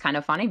well? It's kind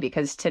of funny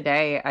because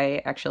today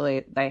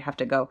I have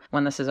to go,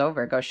 when this is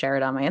over, go share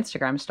it on my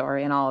Instagram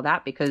story and all of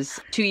that, because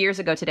 2 years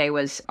ago today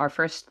was our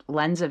first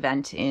Lens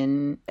event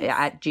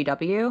at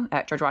GW,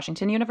 at George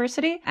Washington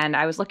University. And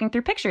I was looking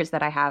through pictures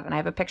that I have, and I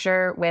have a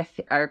picture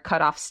with our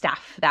Cutoff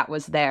staff that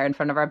was there in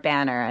front of our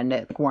banner, and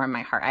it warmed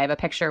my heart. I have a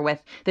picture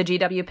with the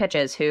GW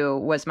Pitches, who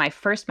was my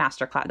first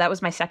masterclass. That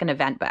was my second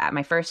event, but at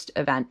my first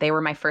event, they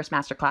were my first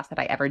masterclass that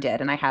I ever did.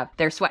 And I have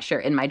their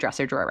sweatshirt in my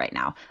dresser drawer right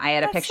now. I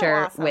had a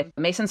picture with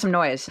Mason Some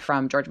Noise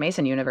from George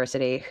Mason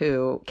University,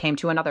 who came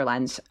to another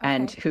Lens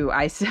and who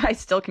I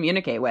still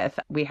communicate with.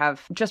 We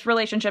have just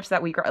relationships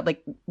that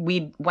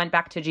we went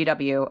back to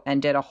GW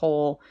and did a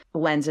whole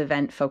Lens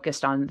event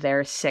focused on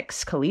their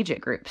 6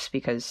 collegiate groups,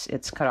 because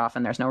it's cut off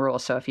and there's no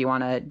rules. So if you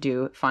want to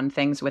do fun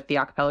things with the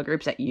acapella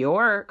groups at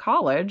your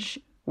college,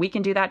 we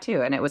can do that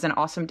too. And it was an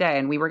awesome day.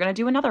 And we were going to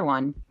do another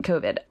one,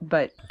 COVID.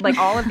 But like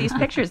all of these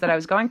pictures that I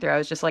was going through, I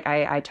was just like,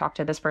 I talked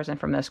to this person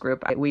from this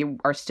group. We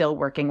are still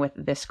working with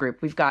this group.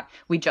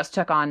 We just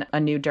took on a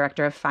new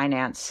director of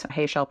finance,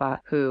 Hey Shilpa,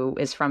 who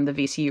is from the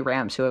VCU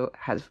Rams, who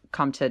has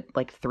come to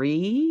like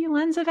 3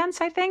 Lens events,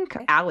 I think.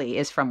 Okay. Allie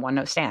is from One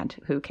Note Stand,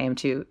 who came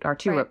to our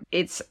 2. Right.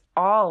 It's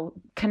all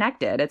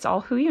connected. It's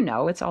all who you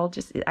know. It's all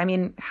just, I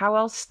mean, how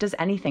else does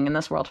anything in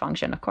this world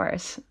function, of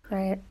course?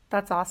 Right.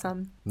 That's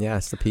awesome. Yeah,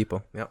 it's the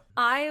people. Yep.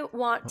 I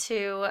want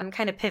to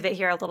kind of pivot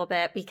here a little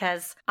bit,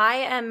 because I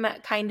am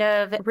kind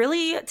of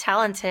really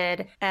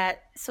talented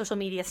at social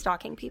media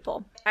stalking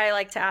people. I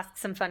like to ask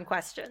some fun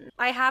questions.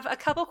 I have a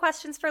couple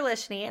questions for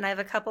Lishni, and I have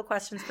a couple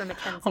questions for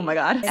Mackenzie. Oh my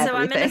God. So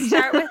I'm going to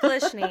start with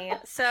Lishni.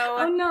 So,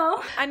 oh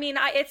no. I mean,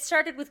 it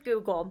started with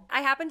Google.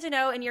 I happen to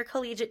know in your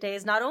collegiate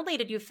days, not only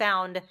did you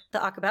found the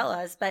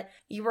acapellas, but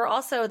you were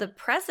also the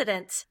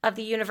president of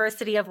the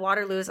University of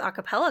Waterloo's a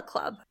cappella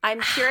club.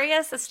 I'm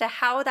curious as to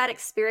how that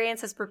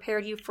experience has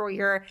prepared you for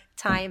your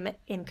time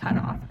in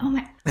Cutoff. Oh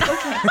my,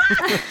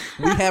 okay.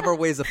 We have our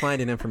ways of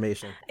finding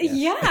information.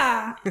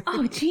 Yeah.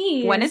 Oh,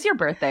 geez. When is your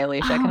birthday,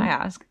 Alicia? Can I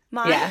ask?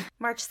 Mine? Yeah.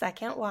 March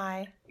 2nd.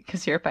 Why?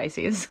 Because you're a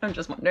Pisces. I'm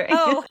just wondering.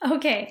 Oh,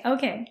 Okay.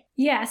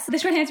 Yes. The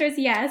short answer is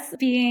yes.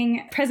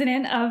 Being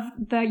president of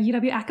the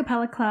UW A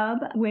Cappella Club,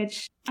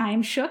 which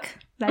I'm shook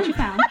that you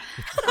found.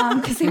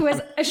 Because it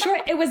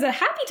was a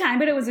happy time,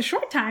 but it was a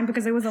short time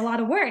because it was a lot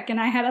of work and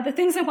I had other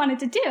things I wanted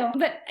to do.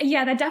 But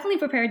yeah, that definitely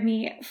prepared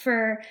me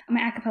for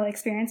my a cappella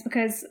experience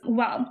because,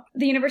 well,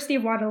 the University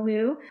of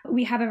Waterloo,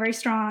 we have a very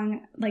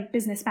strong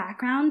business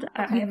background.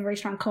 We have a very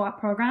strong co-op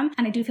program.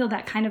 And I do feel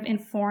that kind of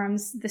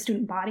informs the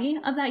student body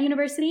of that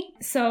university.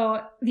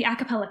 So the a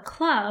cappella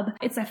club,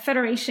 it's a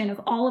federation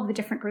of all of the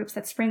different groups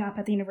that spring up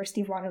at the University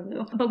of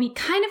Waterloo. But we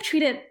kind of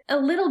treat it a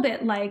little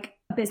bit like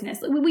business.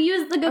 We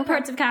use the good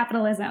parts of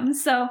capitalism.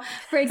 So,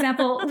 for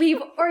example,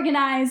 we've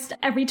organized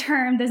every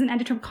term, there's an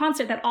end of term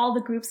concert that all the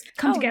groups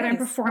come together and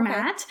perform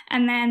at.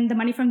 And then the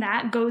money from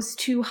that goes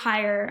to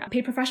hire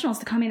paid professionals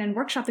to come in and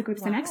workshop the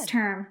groups the next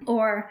term,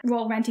 or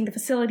role renting the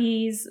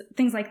facilities,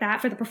 things like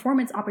that for the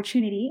performance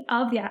opportunity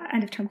of the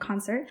end of term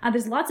concert.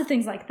 There's lots of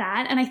things like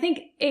that. And I think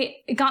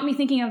it got me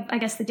thinking of, I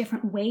guess, the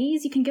different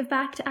ways you can give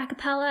back to a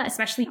cappella,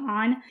 especially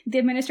on the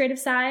administrative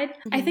side.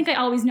 I think I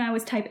always knew I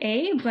was type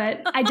A,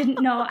 but I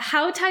didn't know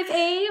how type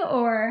A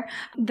or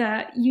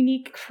the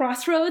unique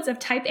crossroads of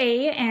type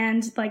A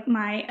and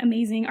my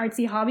amazing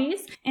artsy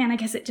hobbies. And I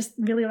guess it just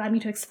really allowed me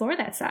to explore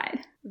that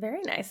side.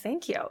 very nice.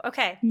 Thank you.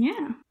 Okay.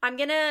 Yeah. I'm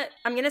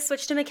gonna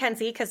switch to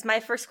Mackenzie because my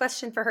first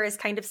question for her is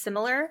kind of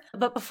similar.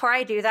 But before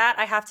I do that,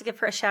 I have to give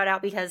her a shout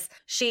out because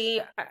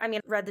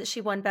read that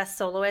she won Best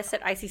Soloist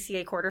at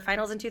ICCA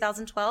quarterfinals in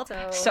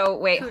 2012. So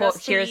wait,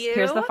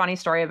 here's the funny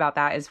story about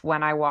that is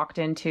when I walked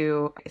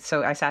into,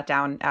 so I sat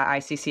down at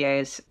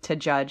ICCA's to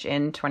judge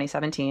in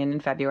 2017 in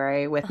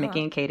February with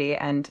Mickey and Katie,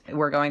 and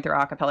we're going through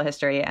a cappella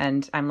history,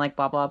 and I'm like,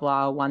 blah, blah,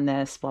 blah, won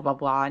this, blah, blah,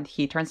 blah. And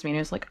he turns to me and he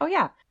was like, oh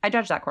yeah, I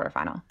judged that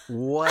quarterfinal.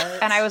 What?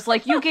 And I was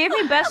like, you gave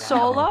me best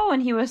solo?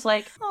 And he was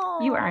like,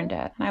 you earned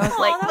it. And I was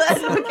like,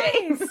 that's so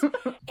okay. nice.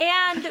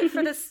 And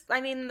for this,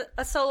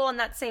 a solo on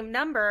that same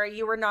number,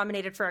 you were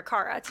nominated for a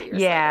Cara 2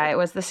 years Yeah, later. it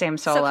was the same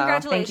solo. So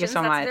congratulations. Thank you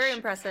so much. That's very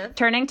impressive.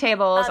 Turning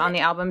Tables on the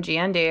album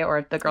GND,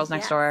 or The Girls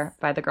Next Door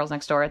by The Girls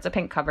Next Door. It's a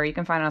pink cover. You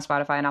can find it on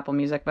Spotify and Apple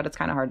Music, but it's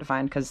kind of hard to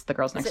find because The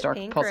Girls Next Door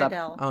pulls up.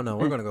 Oh no,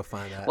 we're gonna go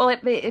find that. Well,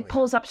 it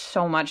pulls up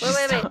so much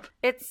stuff. Wait.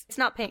 It's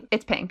not pink.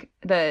 It's pink.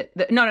 The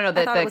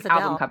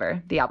album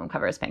cover. The album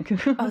cover is pink.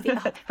 Oh, the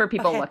album. For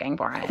people looking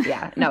for it.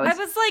 Yeah. No, I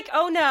was like,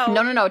 oh no.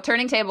 No.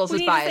 Turning Tables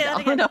is by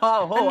Adele. No,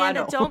 I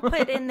know. Don't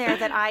put in there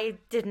that I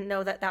didn't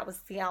know that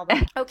was the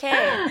album.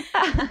 Okay.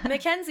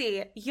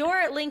 Mackenzie,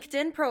 your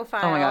LinkedIn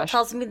profile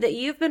tells me that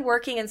you've been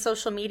working in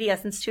social media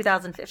since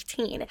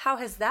 2015. How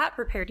has that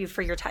prepared you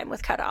for your time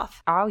with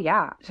Cutoff? Oh,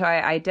 yeah. So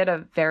I did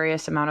a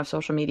various amount of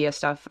social media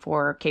stuff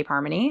for Cape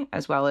Harmony,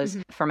 as well as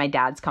for my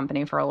dad's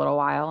company for a little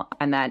while.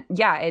 And then,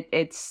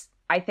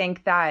 I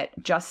think that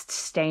just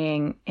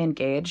staying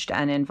engaged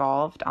and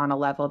involved on a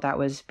level that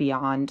was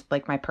beyond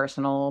my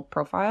personal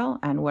profile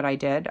and what I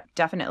did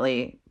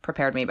definitely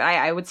prepared me. But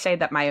I would say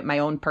that my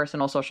own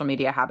personal social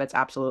media habits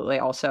absolutely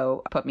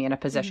also put me in a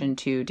position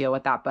to deal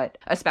with that. But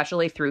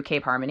especially through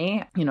Cape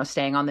Harmony,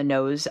 staying on the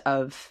nose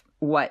of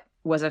what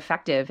was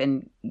effective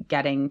in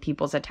getting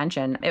people's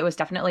attention. It was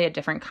definitely a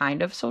different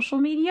kind of social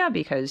media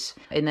because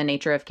in the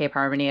nature of Cape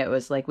Harmony, it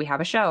was like, we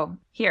have a show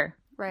here.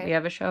 Right. We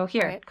have a show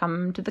here. Right.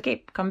 Come to the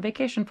Cape. Come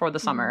vacation for the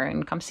summer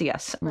and come see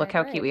us. Look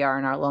how cute we are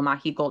in our little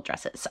mahi gold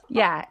dresses.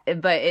 Yeah,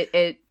 but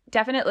it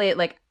definitely,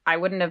 I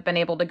wouldn't have been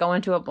able to go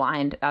into it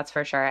blind, that's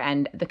for sure.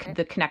 And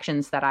the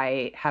connections that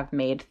I have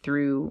made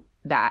through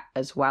that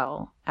as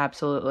well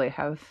absolutely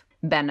have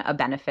been a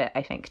benefit,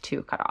 I think,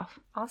 to Cutoff.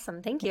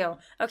 Awesome. Thank you.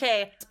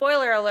 Okay.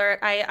 Spoiler alert.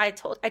 I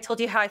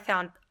told you how I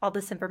found all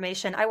this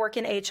information. I work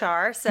in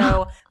HR,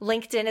 so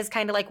LinkedIn is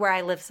kind of like where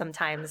I live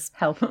sometimes.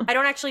 Help. I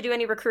don't actually do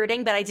any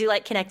recruiting, but I do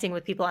like connecting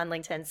with people on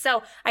LinkedIn.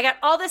 So I got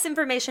all this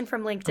information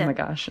from LinkedIn. Oh my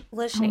gosh.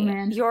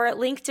 Lishni, your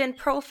LinkedIn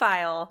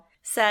profile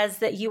says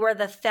that you are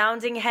the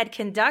founding head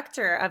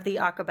conductor of the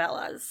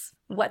Acapellas.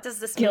 What does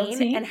this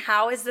mean? And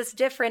how is this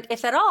different,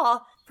 if at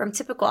all, from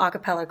typical a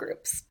cappella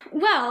groups?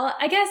 Well,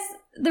 I guess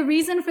the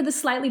reason for the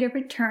slightly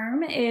different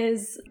term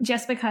is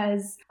just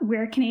because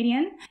we're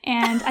Canadian.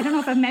 And I don't know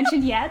if I've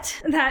mentioned yet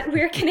that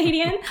we're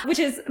Canadian, which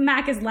is,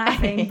 Mac is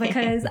laughing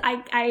because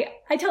I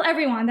tell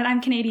everyone that I'm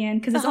Canadian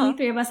because there's only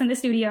 3 of us in the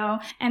studio.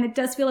 And it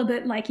does feel a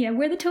bit like,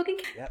 we're the token.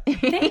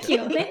 Yep. Thank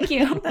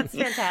you. That's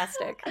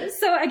fantastic.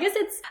 So I guess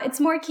it's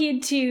more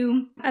keyed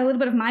to a little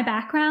bit of my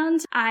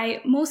background.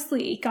 I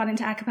mostly got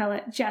into a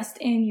cappella just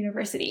in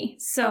university.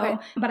 So,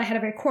 but I had a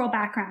very choral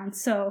background.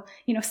 So,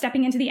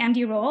 stepping into the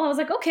MD role, I was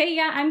like, okay,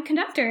 yeah, I'm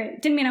conductor.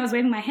 Didn't mean I was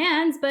waving my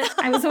hands, but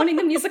I was owning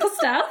the musical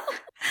stuff.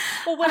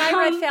 Well, when I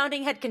read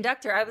founding head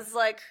conductor, I was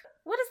like,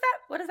 What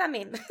does that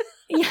mean?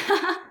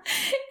 Yeah,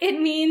 it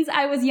means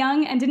I was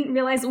young and didn't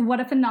realize what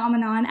a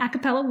phenomenon a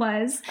cappella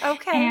was.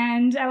 Okay.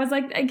 And I was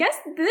like, I guess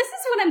this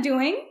is what I'm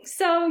doing.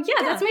 So yeah,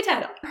 that's my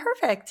title.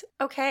 Perfect.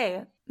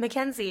 Okay.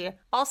 Mackenzie,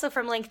 also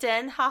from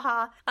LinkedIn.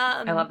 Haha.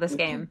 I love this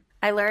game.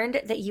 I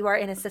learned that you are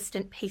an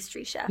assistant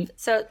pastry chef.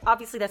 So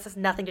obviously this has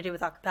nothing to do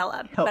with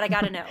acapella, but I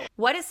gotta know.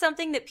 What is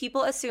something that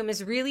people assume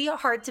is really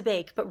hard to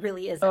bake, but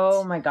really isn't?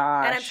 Oh my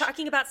gosh. And I'm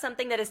talking about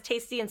something that is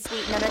tasty and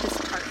sweet, none of this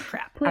tart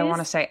crap. I want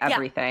to say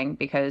everything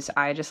because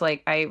I just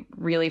I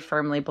really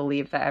firmly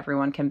believe that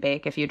everyone can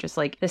bake. If you just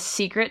the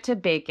secret to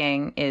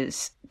baking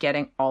is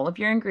getting all of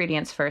your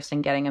ingredients first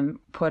and getting them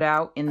put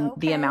out in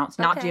the amounts,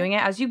 not doing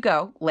it as you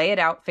go. Lay it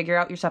out, figure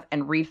out your stuff,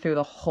 and read through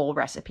the whole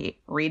recipe.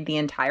 Read the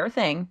entire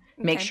thing.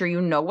 Make sure you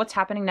know what's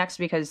happening next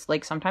because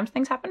sometimes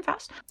things happen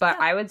fast. But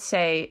I would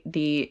say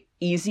the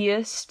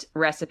easiest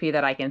recipe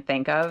that I can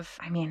think of,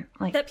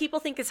 that people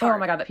think is hard. Oh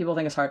my God, that people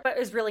think is hard. But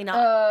is really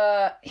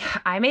not.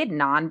 I made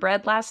naan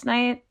bread last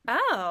night.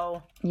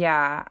 Oh.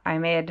 Yeah, I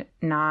made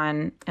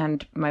naan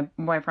and my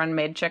boyfriend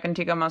made chicken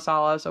tikka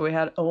masala, so we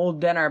had a little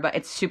dinner, but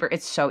it's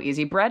so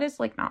easy. Bread is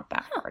not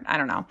that hard. I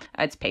don't know.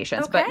 It's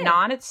patience. But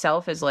naan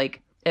itself is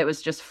it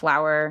was just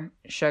flour,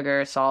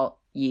 sugar, salt,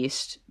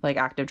 yeast,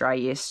 active dry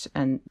yeast,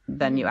 and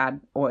then you add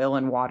oil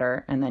and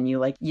water, and then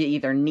you you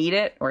either knead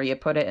it or you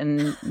put it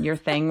in your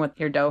thing with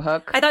your dough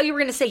hook. I thought you were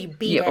gonna say you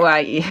beat it.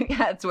 Well,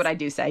 that's what I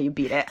do say. You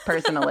beat it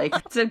personally.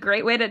 It's a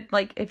great way to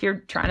if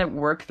you're trying to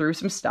work through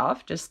some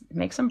stuff, just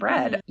make some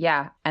bread.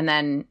 Yeah, and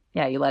then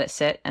you let it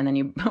sit, and then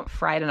you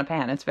fry it in a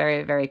pan. It's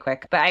very, very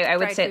quick. But I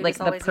would say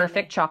the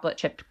perfect chocolate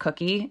chip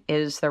cookie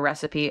is the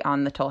recipe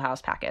on the Toll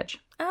House package.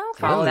 Oh,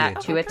 okay. Follow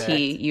that to a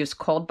T. Use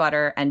cold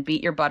butter and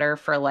beat your butter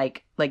for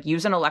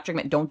use an electric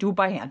mix. Don't do it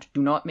by hand.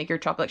 Do not make your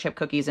chocolate chip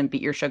cookies and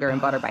beat your sugar and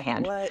butter by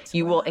hand.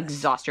 You will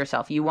exhaust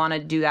yourself. You want to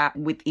do that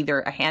with either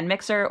a hand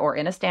mixer or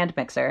in a stand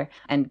mixer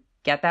and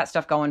get that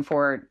stuff going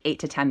for 8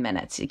 to 10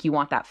 minutes. You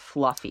want that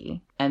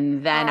fluffy.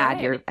 And then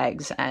add your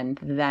eggs and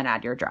then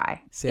add your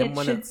dry. It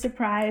should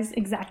surprise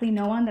exactly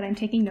no one that I'm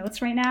taking notes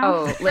right now.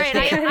 Oh,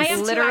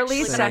 I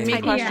literally send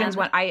me questions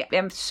when I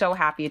am so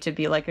happy to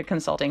be a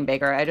consulting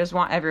baker. I just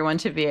want everyone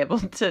to be able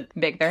to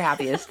make their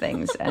happiest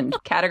things and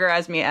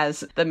categorize me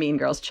as the Mean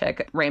Girls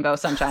chick, rainbow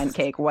sunshine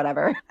cake,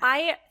 whatever.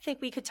 I think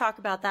we could talk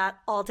about that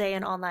all day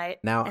and all night.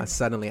 Now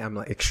suddenly I'm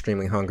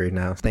extremely hungry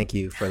now. Thank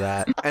you for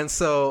that. And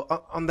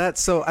so on that,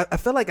 so I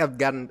feel like I've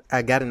gotten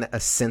a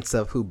sense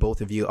of who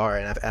both of you are,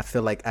 and I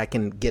feel like I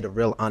can get a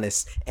real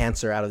honest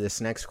answer out of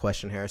this next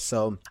question here.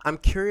 So I'm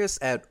curious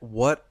at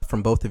what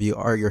from both of you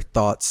are your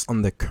thoughts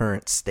on the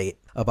current state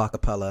of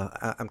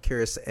acapella. I'm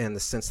curious in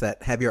the sense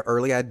that have your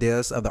early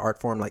ideas of the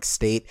art form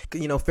stayed,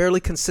 fairly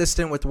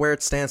consistent with where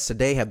it stands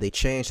today? Have they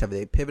changed? Have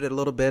they pivoted a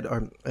little bit?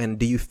 And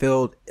do you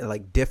feel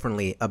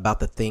differently about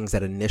the things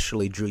that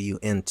initially drew you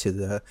into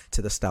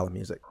the style of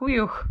music?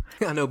 Whew.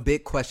 I know,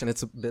 big question.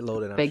 It's a bit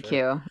loaded. Big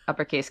Q,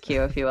 uppercase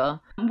Q, if you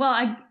will.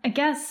 Well, I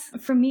guess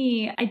for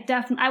me,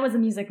 I was a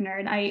music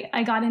nerd.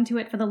 I got into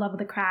it for the love of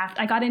the craft.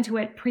 I got into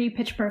it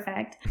pre-Pitch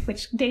Perfect,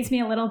 which dates me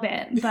a little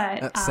bit,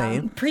 but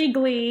same.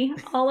 Pre-Glee,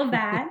 all of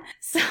that.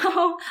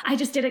 So I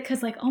just did it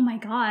because oh my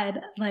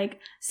God,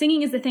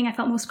 singing is the thing I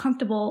felt most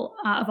comfortable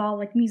of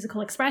all musical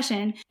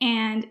expression.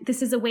 And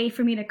this is a way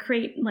for me to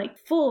create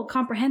full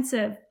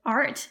comprehensive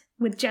art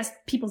with just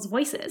people's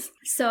voices.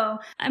 So,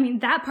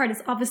 that part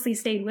has obviously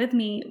stayed with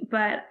me,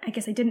 but I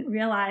guess I didn't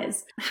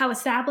realize how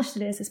established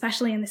it is,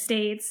 especially in the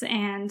States,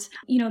 and,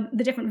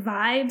 the different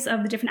vibes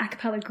of the different a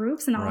cappella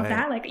groups and all of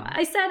that.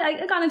 I said,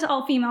 I got into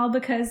all female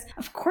because,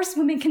 of course,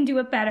 women can do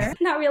it better.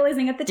 Not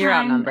realizing at the time You're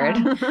outnumbered.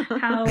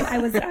 how I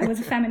was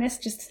a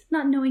feminist, just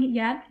not knowing it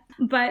yet.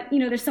 But,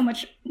 there's so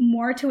much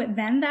more to it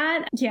than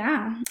that.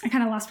 Yeah, I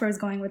kind of lost where I was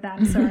going with that.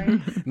 I'm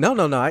sorry. No.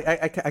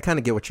 I kind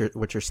of get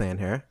what you're saying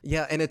here.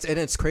 Yeah, and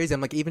it's crazy.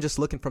 I'm even just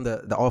looking from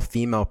the all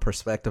female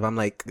perspective. I'm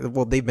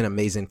well, they've been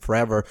amazing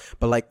forever,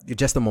 but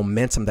just the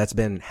momentum that's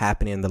been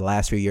happening in the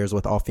last few years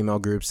with all female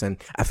groups, and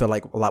I feel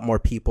like a lot more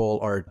people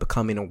are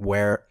becoming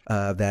aware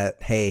that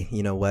hey,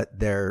 you know what,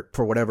 they're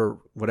for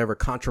whatever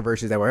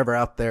controversies that were ever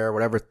out there,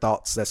 whatever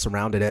thoughts that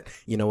surrounded it,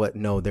 you know what,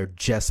 no, they're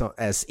just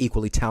as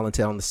equally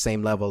talented on the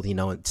same level,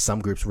 and some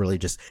groups really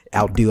just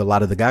outdo a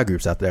lot of the guy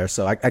groups out there.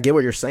 So I get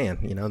what you're saying.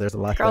 There's a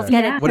lot Girls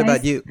there. get it. What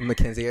about you,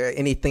 Mackenzie?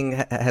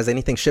 Has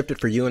anything shifted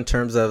for you in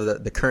terms of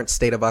the current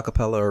state of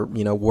acapella,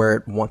 or where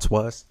it once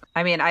was?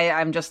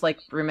 I'm just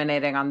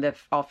ruminating on the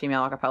all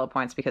female acapella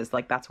points because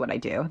that's what I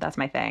do. That's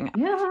my thing.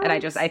 Yes.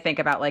 And I think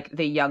about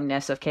the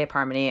youngness of Cape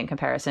Harmony in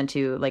comparison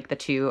to the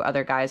two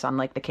other guys on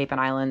the Cape and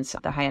Islands,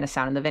 the Hyannis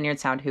Sound and the Vineyard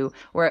Sound, who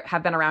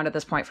have been around at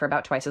this point for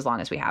about twice as long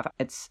as we have.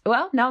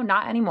 No,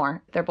 not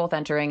anymore. They're both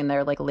entering in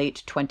their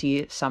late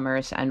 20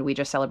 summers, and we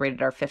just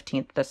celebrated our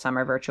 15th this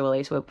summer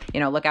virtually. So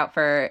look out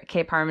for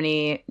Cape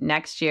Harmony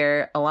next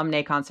year,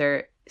 alumni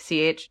concert.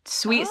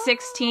 Sweet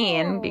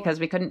 16 because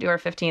we couldn't do our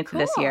 15th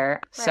this Cool.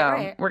 year. So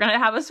right. we're going to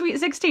have a Sweet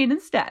 16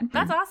 instead.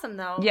 That's awesome,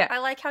 though. Yeah. I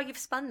like how you've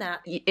spun that.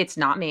 It's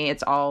not me.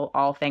 It's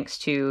all thanks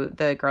to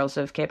the girls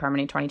of Cape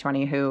Harmony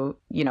 2020 who,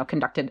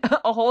 conducted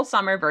a whole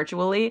summer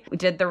virtually,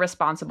 did the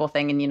responsible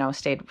thing and,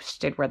 stayed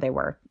where they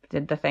were,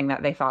 did the thing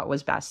that they thought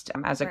was best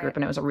as a group.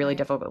 And it was a really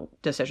difficult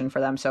decision for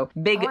them. So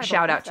big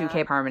shout out to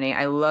Cape Harmony.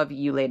 I love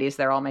you ladies.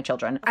 They're all my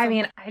children. I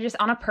mean, I just,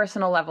 on a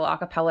personal level,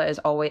 acapella is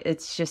always,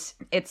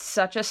 it's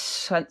such a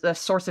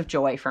source of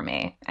joy for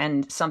me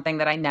and something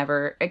that I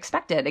never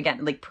expected.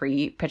 Again, like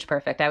pre-Pitch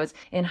Perfect. I was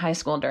in high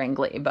school during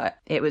Glee, but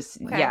it was,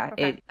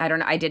 I don't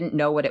know. I didn't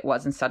know what it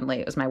was. And suddenly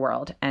it was my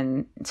world.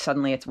 And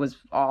suddenly it was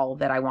all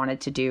that I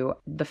wanted to do.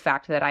 The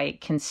fact that I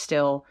can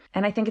still,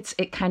 and I think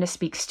it kind of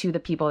speaks to the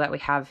people that we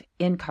have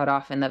in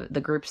Cutoff and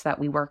the groups that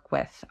we work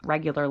with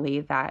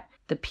regularly, that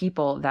the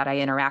people that I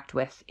interact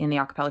with in the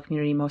acapella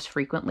community most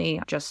frequently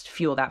just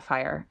fuel that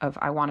fire of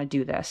I want to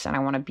do this and I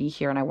want to be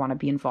here and I want to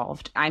be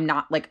involved. I'm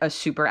not like a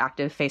super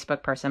active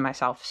Facebook person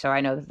myself, so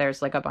I know that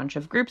there's like a bunch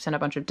of groups and a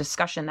bunch of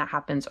discussion that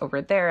happens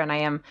over there, and I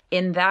am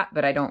in that,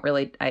 but I don't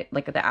really,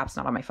 like the app's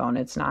not on my phone.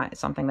 It's not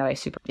something that I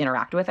super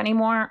interact with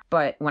anymore.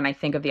 But when I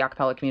think of the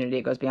acapella community,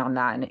 it goes beyond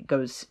that and it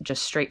goes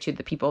just straight to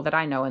the people that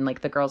I know and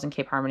like the girls in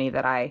Cape Harmony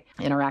that I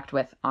interact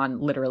with on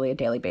literally a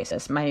daily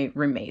basis. My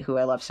roommate, who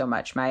I love so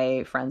much,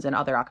 my friends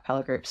in other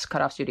acapella groups,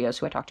 Cutoff Studios,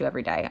 who I talk to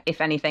every day. If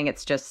anything,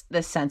 it's just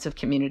this sense of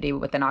community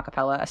within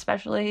acapella,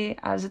 especially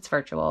as it's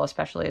virtual,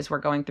 especially as we're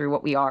going through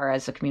what we are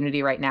as a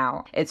community right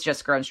now. It's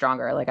just grown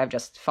stronger. Like I've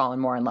just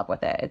fallen more in love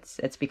with it.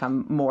 It's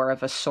become more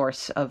of a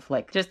source of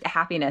like just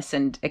happiness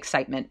and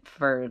excitement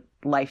for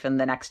life in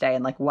the next day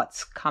and like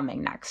what's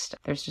coming next.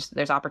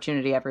 There's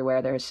opportunity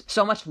everywhere. There's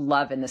so much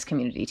love in this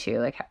community too.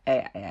 Like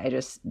I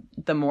just,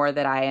 the more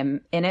that I am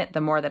in it,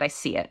 the more that I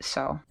see it.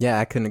 So yeah,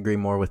 I couldn't agree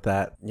more with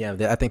that. Yeah,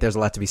 I think there's a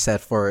lot to be said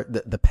for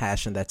the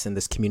passion that's in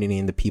this community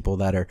and the people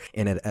that are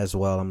in it as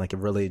well. I'm like, it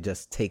really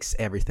just takes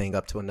everything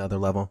up to another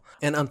level.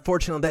 And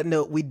unfortunately, on that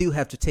note, we do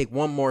have to take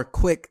one more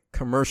quick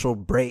commercial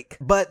break,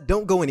 but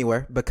don't go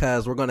anywhere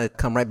because we're going to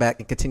come right back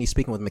and continue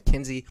speaking with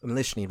Mackenzie and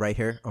Lishni right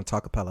here on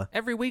Talkapella.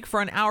 Every week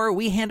for an hour,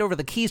 we hand over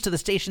the keys to the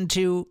station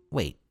to,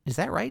 wait, is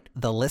that right?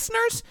 The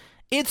listeners?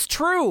 It's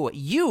true.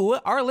 You,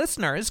 our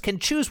listeners, can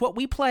choose what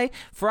we play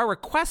for our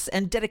Requests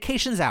and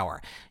Dedications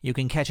Hour. You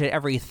can catch it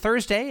every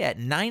Thursday at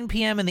 9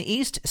 p.m. in the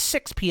East,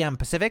 6 p.m.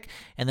 Pacific,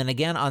 and then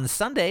again on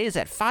Sundays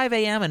at 5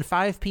 a.m. and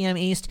 5 p.m.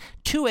 East,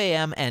 2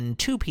 a.m. and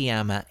 2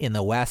 p.m. in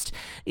the West.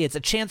 It's a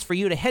chance for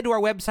you to head to our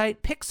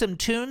website, pick some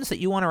tunes that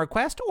you want to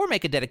request, or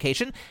make a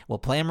dedication. We'll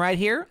play them right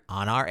here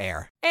on our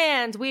air.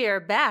 And we are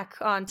back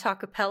on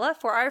Talkapella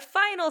for our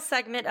final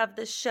segment of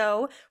the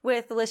show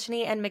with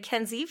Lishni and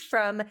Mackenzie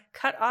from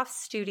Cutoff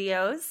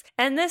Studios.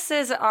 And this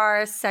is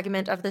our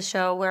segment of the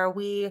show where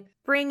we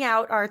bring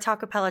out our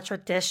Talkapella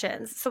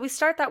traditions. So we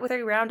start that with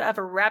a round of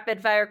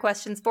rapid fire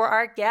questions for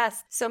our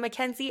guests. So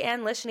Mackenzie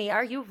and Lishni,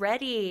 are you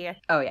ready?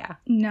 oh yeah.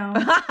 No.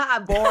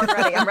 Born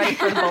ready. I'm ready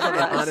for the both of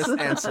us.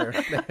 Honest answer.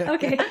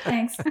 Okay,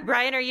 thanks.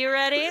 Brian, are you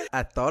ready?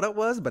 I thought it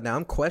was, but now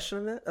I'm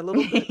questioning it a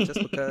little bit just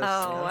because.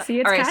 Oh. See,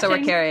 it's All right, so we're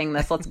catching. carrying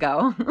this. Let's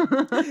go.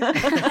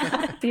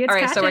 See, it's All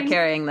right, so we're catching.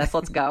 carrying this.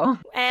 Let's go.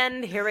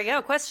 And here we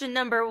go. Question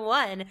number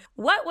 1.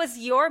 What was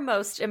your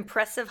most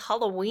impressive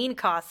Halloween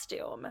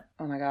costume?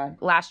 Oh my God.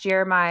 Last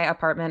year, my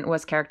apartment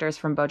was characters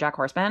from BoJack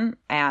Horseman.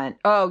 And,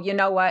 oh, you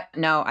know what?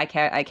 No, I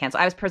canceled.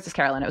 I was Princess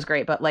Carolyn. It was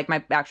great. But like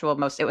my actual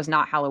it was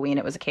not Halloween.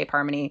 It was a Cape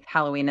Harmony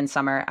Halloween in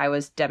summer. I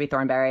was Debbie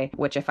Thornberry,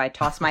 which if I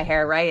tossed my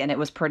hair right, and it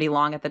was pretty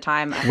long at the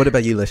time. What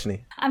about you,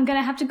 Lishni? I'm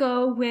gonna have to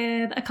go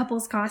with a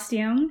couple's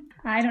costume.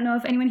 I don't know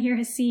if anyone here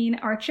has seen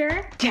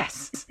Archer.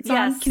 Yes. It's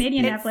on Yes,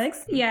 Canadian it's-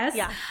 Netflix. Yes.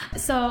 Yeah.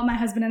 So my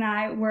husband and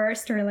I were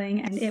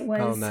Sterling, and it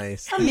was Oh,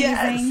 nice.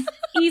 amazing.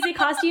 Easy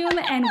costume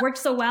and worked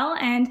so well.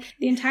 And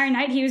the entire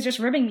night he was just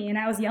ribbing me, and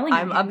I was yelling.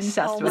 I'm at him.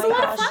 obsessed Oh with my a lot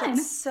that. of gosh, fun.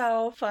 it's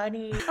so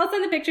funny. I'll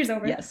send the pictures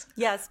over. Yes.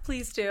 Yes,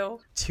 please do.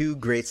 2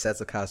 great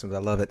sets of costumes. I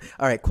love it.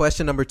 All right,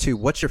 question number 2.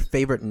 What's your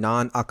favorite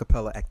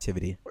non-acapella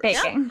activity?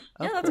 Baking.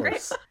 Yeah, Of that's great.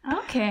 course.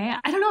 Okay.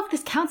 I don't know if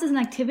this counts as an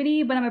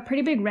activity, but I'm a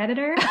pretty big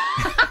Redditor.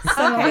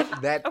 So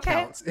That Okay.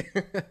 counts.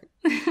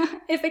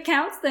 if it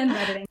counts, then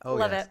Redditing. Oh,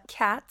 Love yes. it.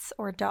 Cats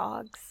or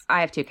dogs?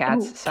 I have 2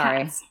 cats. Ooh,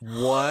 Sorry. cats.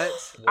 What?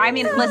 I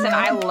mean, listen,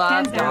 I love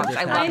Hands down. dogs.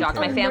 I love dogs.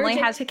 My I'm family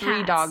allergic has to 3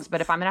 cats. dogs,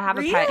 but if I'm going to have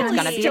a pet, it's Really?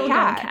 going to be Still a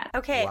going cat.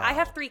 Okay, Wow. I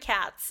have 3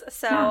 cats.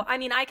 So, Yeah. I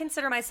mean, I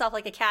consider myself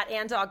like a cat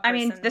and dog I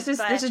person. mean, this is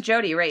but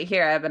Jody right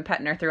here. I've been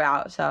petting her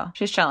throughout, so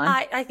she's chilling.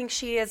 I think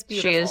she is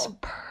beautiful. She is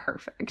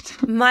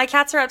perfect. My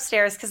cats are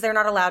upstairs because they're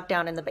not allowed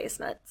down in the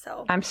basement.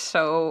 So, I'm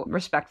so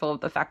respectful of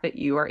the fact that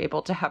you are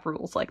able to have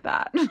rules like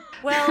that.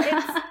 well,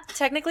 it's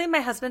technically my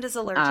husband is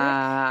allergic.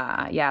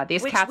 Yeah,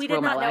 these which cats we rule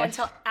did my not know life.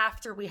 until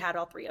after we had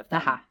all 3 of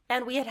them. Uh-huh.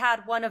 And we had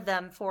had one of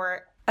them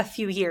for a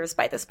few years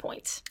by this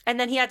point. And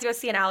then he had to go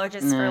see an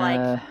allergist for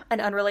like an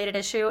unrelated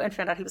issue and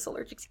found out he was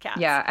allergic to cats.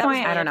 Yeah, That was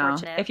I really don't know.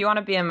 unfortunate. If you want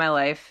to be in my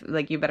life,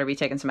 like you better be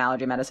taking some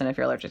allergy medicine if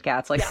you're allergic to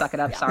cats. Like, suck it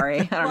up. Sorry,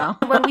 I don't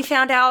know. when we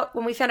found out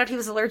he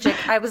was allergic,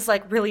 I was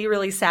like really,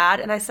 really sad.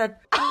 And I said,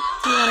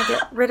 do you want to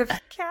get rid of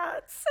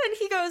cats? And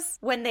he goes,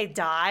 when they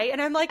die.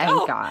 And I'm like,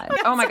 Oh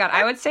my God.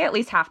 I would say at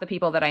least half the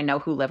people that I know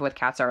who live with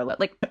cats are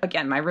like,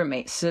 again, my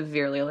roommate,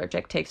 severely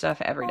allergic, takes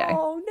stuff every day.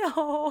 Oh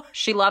no.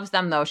 She loves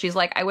them though. She's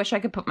like, I wish I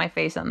could put my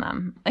face in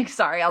them. Like,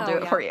 sorry, I'll do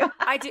it for you.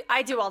 I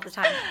do all the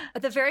time.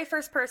 But the very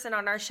first person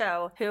on our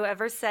show who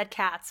ever said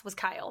cats was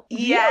Kyle.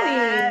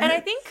 Yeah. And I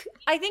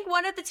think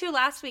one of the two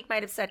last week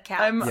might have said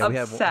cats. I'm Yeah, we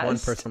obsessed. have one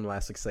person from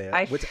last week say it.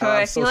 I I'm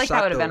feel like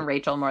that would have been though.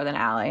 Rachel more than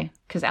Allie,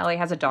 because Allie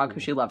has a dog who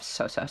she loves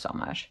so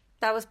much.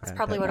 That was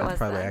probably what it was.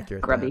 Probably then.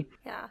 accurate. Grubby.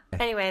 Yeah.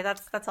 Anyway,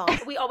 that's all.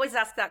 We always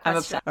ask that I'm question.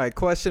 obsessed. All right,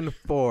 question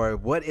 4.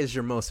 What is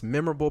your most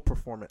memorable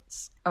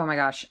performance? Oh my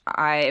gosh.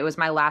 It was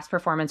my last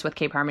performance with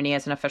Cape Harmony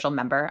as an official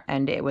member,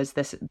 and it was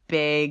this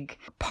big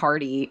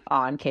party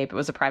on Cape. It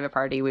was a private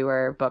party we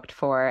were booked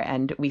for,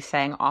 and we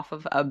sang off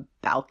of a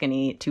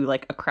balcony to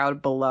like a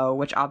crowd below,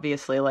 which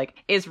obviously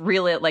like is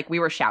really like we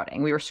were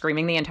shouting, we were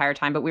screaming the entire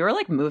time, but we were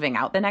like moving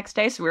out the next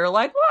day, so we were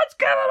like, let's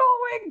give it all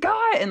we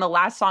got. And the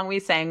last song we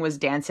sang was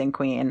Dancing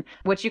Queen,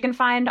 which you can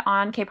find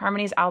on Cape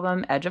Harmony's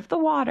album Edge of the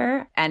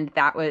Water. And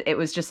it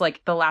was just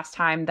like the last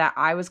time that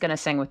I was gonna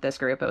sing with this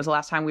group. It was the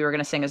last time we were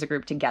gonna sing as a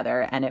group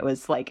together, and it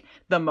was like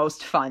the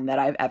most fun that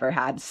I've ever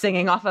had,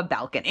 singing off a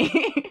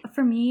balcony.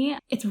 For me,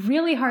 it's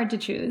really hard to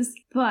choose,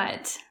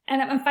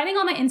 and I'm fighting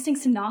all my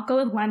instincts to not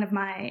go with one of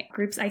my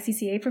group's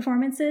ICCA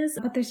performances,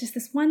 but there's just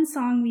this one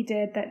song we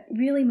did that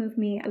really moved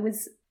me. It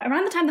was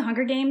around the time the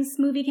Hunger Games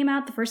movie came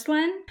out, the first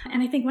one,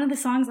 and I think one of the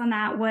songs on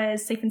that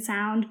was Safe and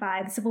Sound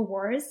by the Civil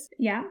Wars.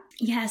 Yeah.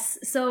 Yes.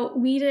 So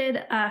we did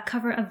a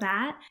cover of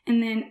that,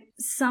 and then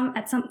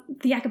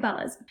the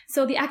acapellas.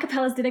 So the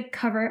acapellas did a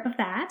cover of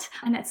that,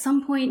 and at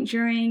some point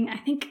during, I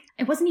think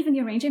it wasn't even the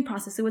arranging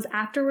process, it was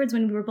afterwards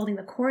when we were building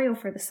the choreo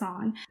for the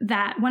song,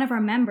 that one of our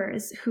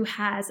members who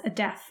has a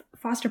deaf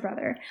foster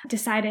brother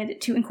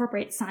decided to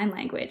incorporate sign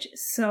language.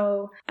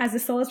 So as a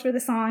soloist for the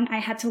song, I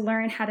had to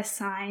learn how to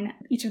sign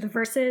each of the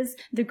verses.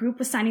 The group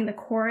was signing the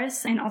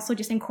chorus and also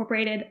just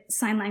incorporated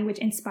sign language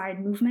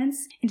inspired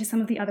movements into some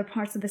of the other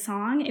parts of the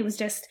song. It was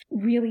just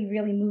really,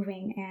 really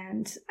moving.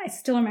 And I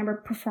still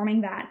remember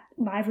performing that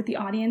live with the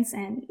audience,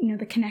 and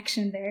the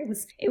connection there.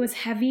 It was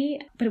heavy,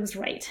 but it was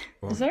right.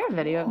 Is there a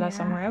video of that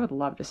somewhere? I would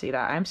love to see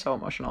that. I'm so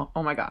emotional.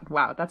 Oh my God.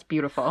 Wow, that's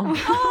beautiful.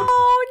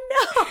 Oh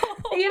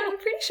no. Yeah, I'm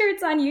pretty sure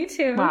it's on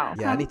YouTube. Wow.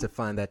 Yeah, I need to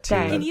find that too.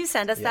 Dang. Can you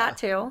send us that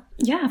too?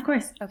 Yeah, of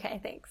course. Okay,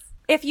 thanks.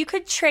 If you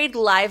could trade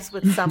lives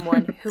with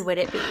someone, who would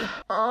it be?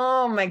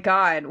 Oh my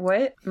God.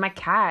 What? My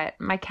cat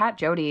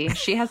Jody.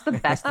 She has the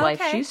best life.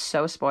 She's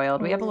so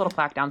spoiled. We have a little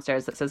plaque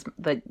downstairs that says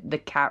the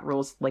cat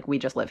rules, like we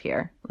just live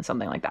here.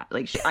 Something like that.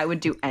 Like I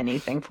would do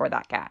anything for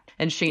that cat.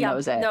 And she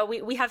knows it. No,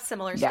 we have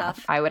similar Yeah,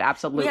 stuff. I would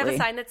absolutely. We have a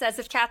sign that says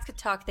if cats could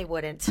talk, they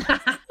wouldn't.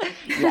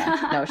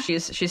 Yeah. No,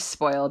 she's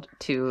spoiled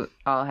to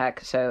all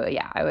heck. So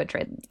yeah, I would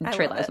trade lives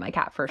with my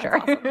cat for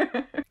sure.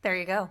 Awesome. There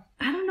you go.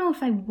 I don't know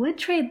if I would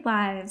trade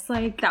lives.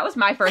 That was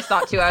my first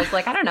thought too. I was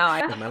like, I don't know.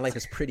 Yeah, my life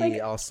is pretty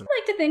awesome. I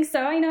like to think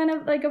so,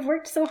 and I've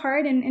worked so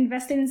hard and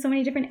invested in so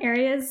many different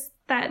areas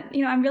that,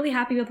 I'm really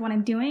happy with what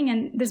I'm doing,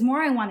 and there's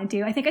more I want to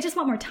do. I think I just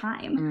want more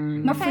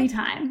time, more free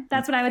time.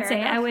 That's what I would Fair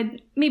say. enough. I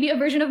would, maybe a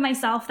version of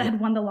myself that had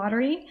won the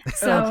lottery,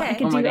 so I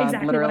could do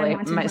exactly literally what I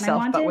wanted myself, when I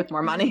wanted. but with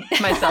more money.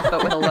 Myself,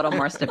 but with a little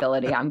more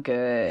stability. I'm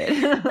good.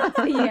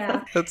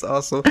 Yeah. That's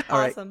awesome. All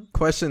right. Awesome.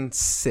 Question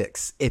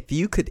 6. If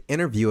you could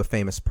interview a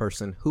famous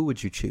person, who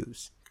would you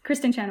choose?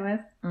 Kristen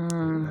Chenoweth. I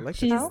like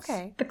She's that.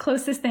 Okay. the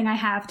closest thing I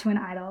have to an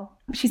idol.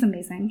 She's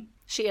amazing.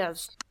 She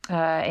is.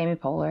 Amy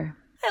Poehler.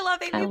 I love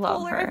Amy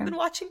love Poehler. her. I've been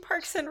watching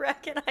Parks and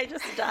Rec, and I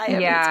just die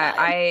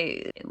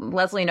every time.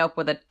 Leslie Knope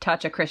with a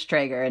touch of Chris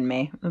Traeger in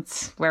me.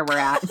 That's where we're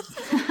at.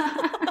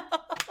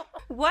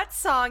 What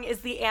song is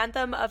the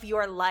anthem of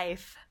your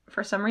life?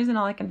 For some reason,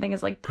 all I can think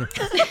is like,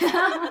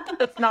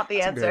 that's not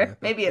the answer.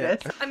 Maybe it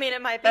is. I mean, it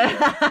might be.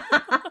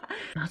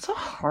 That's a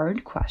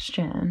hard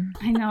question.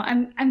 I know.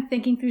 I'm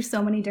thinking through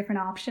so many different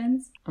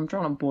options. I'm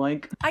drawing a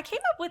blank. I came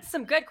up with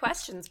some good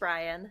questions,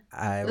 Brian.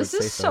 I would This say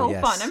is so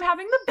yes. fun. I'm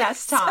having the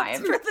best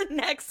time. For the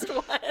next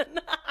one.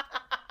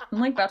 I'm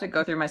like about to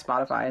go through my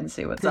Spotify and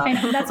see what's up. I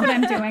know, that's what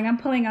I'm doing. I'm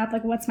pulling up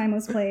like what's my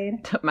most played.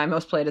 My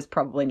most played is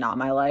probably Not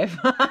My Life.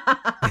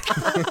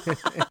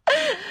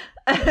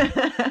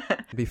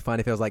 It'd be fun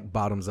if it was like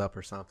Bottoms Up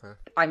or something.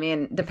 I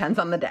mean, depends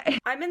on the day.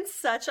 I'm in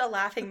such a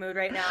laughing mood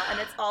right now, and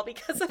it's all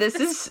because of This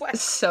this is question.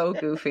 so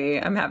goofy.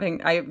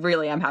 I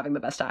really am having the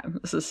best time.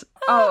 This is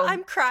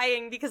I'm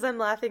crying because I'm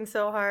laughing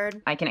so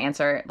hard. I can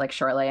answer like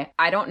shortly.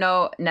 I don't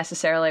know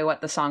necessarily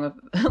what the song of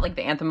like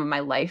the anthem of my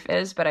life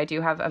is, but I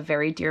do have a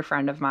very dear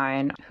friend of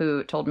mine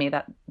who told me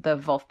that the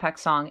Wolfpack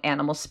song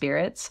Animal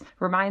Spirits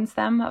reminds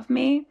them of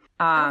me.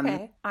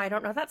 Okay. I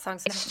don't know that song,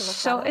 so I have to look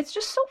So that up. it's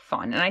just so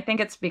fun. And I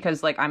think it's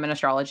because like I'm an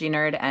astrology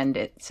nerd and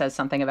it says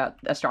something about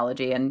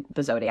astrology and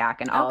the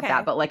zodiac and all of Okay.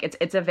 that. But like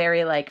it's a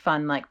very like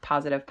fun, like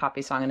positive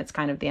poppy song, and it's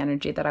kind of the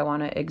energy that I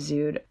want to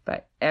exude.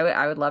 But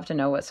I would love to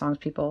know what songs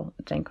people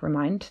think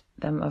remind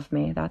them of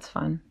me. That's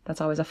fun.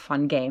 That's always a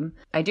fun game.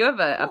 I do have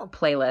a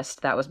playlist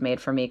that was made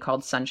for me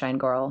called Sunshine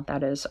Girl.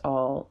 That is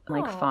all chill,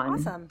 like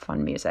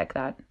fun music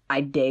that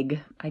I dig,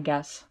 I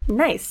guess.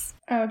 Nice.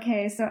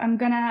 Okay, so I'm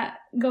gonna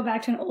go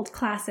back to an old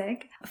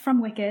classic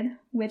from Wicked,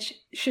 which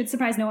should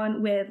surprise no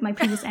one with my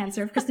previous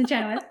answer of Kristen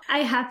Chenoweth. I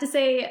have to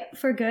say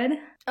For Good.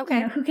 Okay.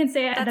 You know, who can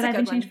say That's that a I've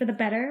been good changed one. for the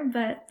better,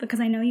 but because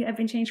I know you, I've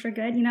been changed for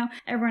good. You know,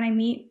 everyone I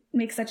meet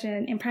makes such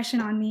an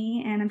impression on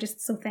me, and I'm just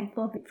so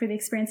thankful for the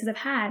experiences I've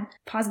had,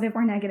 positive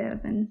or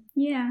negative. And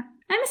yeah,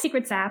 I'm a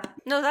secret sap.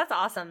 No, that's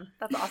awesome.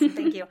 That's awesome.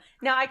 Thank you.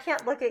 Now I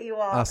can't look at you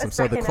all. Awesome. a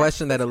So the second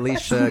question that after this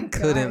Alicia question.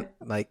 couldn't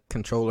like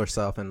control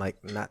herself and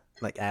like not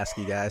like ask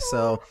you guys.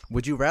 So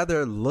would you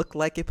rather look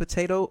like a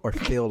potato or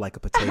feel like a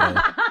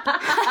potato?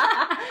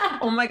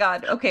 Oh my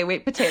God. Okay,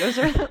 wait. Potatoes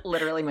are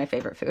literally my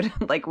favorite food.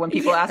 Like when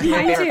people ask me my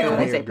mine favorite too. food,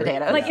 I say Agree.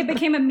 potatoes. Like it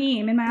became a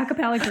meme in my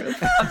acapella group.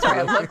 I'm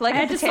sorry. Look like I a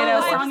had to potato song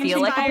a or song feel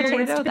like a inspired potato.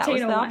 with That was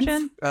potato the once.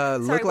 option.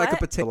 Look like what?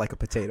 a potato, like a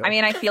potato. I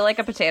mean, I feel like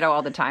a potato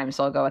all the time,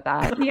 so I'll go with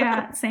that.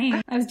 Yeah,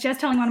 same. I was just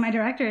telling one of my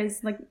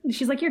directors, like,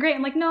 she's like, "You're great."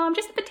 I'm like, "No, I'm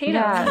just a potato.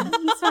 Yeah.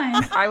 It's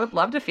fine." I would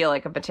love to feel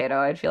like a potato.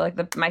 I'd feel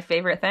like my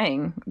favorite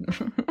thing.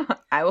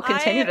 I will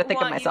continue to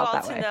think of myself I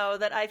that want way. you all to know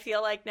that I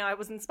feel like now I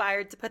was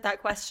inspired to put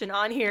that question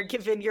on here,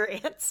 given your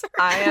answer.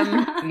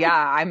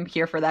 I'm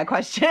here for that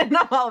question.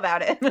 I'm all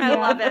about it. I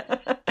love it.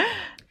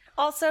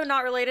 Also,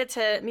 not related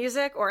to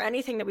music or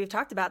anything that we've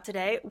talked about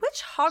today,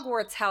 which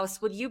Hogwarts house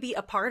would you be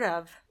a part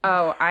of?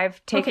 Oh,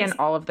 I've taken Okay.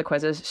 all of the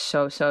quizzes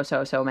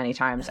so many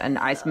times. And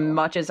as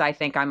much as I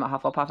think I'm a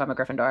Hufflepuff, I'm a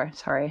Gryffindor.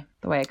 Sorry,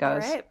 the way it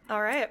goes.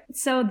 All right.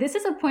 So this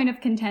is a point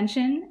of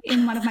contention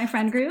in one of my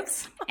friend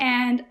groups,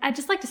 and I'd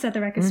just like to set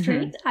the record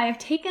straight. I have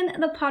taken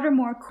the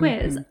Pottermore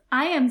quiz.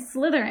 I am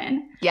Slytherin.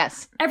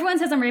 Yes. Everyone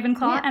says I'm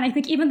Ravenclaw, and I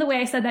think even the way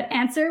I said that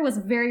answer was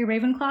very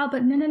Ravenclaw.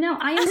 But no,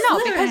 I am No,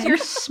 Slytherin. because you're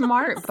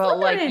smart, but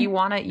like Slytherin.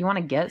 you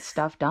wanna get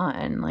stuff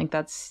done. Like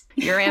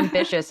you're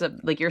ambitious.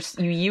 Like you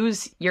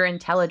use your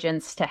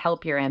intelligence to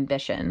help your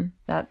ambition.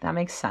 That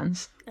makes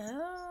sense.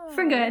 Oh,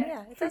 For good.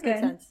 Yeah, it For does make good.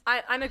 sense.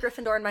 I'm a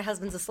Gryffindor and my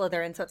husband's a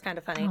Slytherin, so it's kind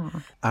of funny.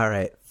 All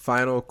right.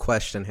 Final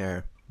question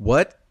here.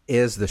 What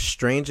is the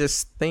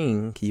strangest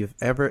thing you've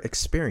ever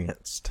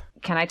experienced?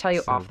 Can I tell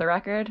you off the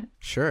record?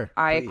 Sure.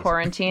 I please.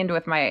 quarantined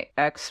with my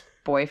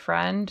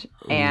ex-boyfriend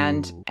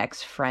and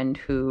ex-friend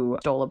who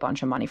stole a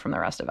bunch of money from the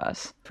rest of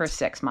us for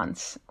 6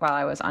 months while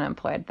I was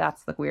unemployed.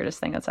 That's the weirdest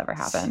thing that's ever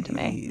happened to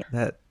me.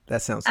 That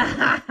sounds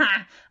fun.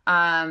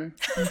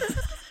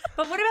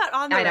 But what about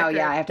on the I know, record?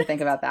 yeah, I have to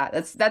think about that.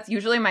 That's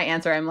usually my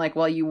answer. I'm like,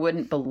 well, you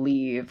wouldn't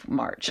believe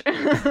March.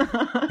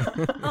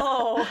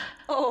 Oh.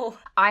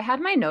 I had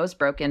my nose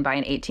broken by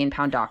an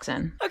 18-pound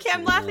dachshund. Okay,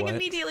 I'm laughing What?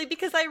 immediately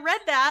because I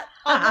read that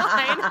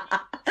online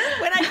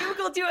when I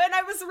Googled you, and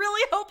I was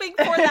really hoping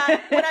for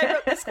that when I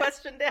wrote this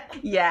question down.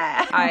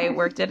 Yeah. I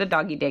worked at a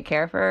doggy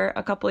daycare for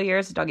a couple of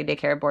years, a doggy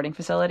daycare boarding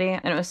facility,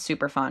 and it was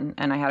super fun.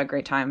 And I had a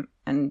great time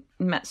and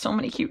met so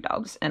many cute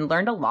dogs and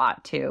learned a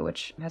lot too,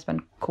 which has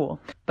been cool.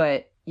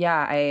 But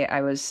yeah,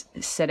 I was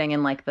sitting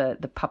in like the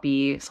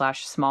puppy /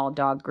 small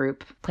dog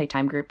group,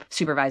 playtime group,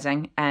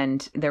 supervising,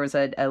 and there was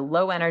a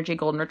low energy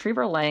golden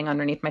retriever laying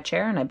underneath my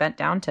chair, and I bent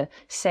down to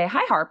say,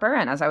 "Hi, Harper."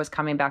 And as I was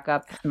coming back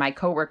up, my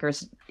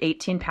coworker's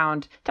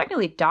 18-pound,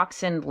 technically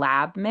dachshund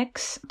lab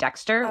mix,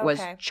 Dexter, was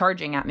Okay.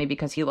 charging at me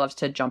because he loves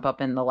to jump up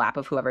in the lap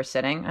of whoever's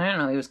sitting. I didn't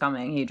know he was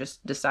coming. He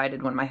just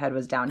decided when my head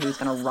was down, he was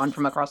going to run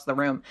from across the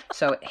room.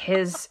 So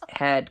his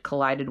head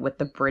collided with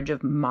the bridge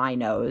of my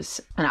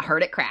nose, and I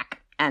heard it crack.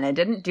 And it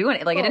didn't do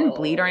anything. Like, it didn't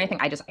bleed or anything.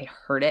 I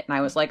heard it, and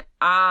I was like,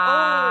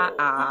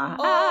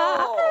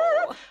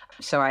 Oh.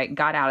 So I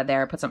got out of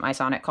there, put some ice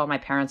on it, called my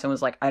parents, and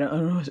was like, I don't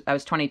know. I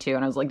was 22,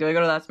 and I was like, do I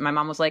go to that? My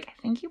mom was like, I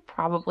think you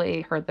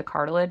probably hurt the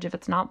cartilage. If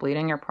it's not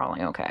bleeding, you're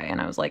probably okay. And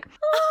I was like,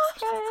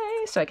 okay.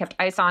 So I kept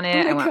ice on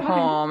it. I went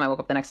home. I woke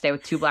up the next day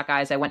with 2 black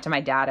eyes. I went to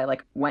my dad. I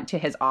went to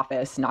his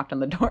office, knocked on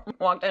the door,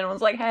 walked in, and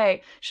was like,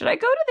 hey, should I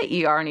go to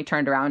the ER? And he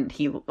turned around.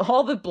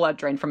 All the blood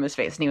drained from his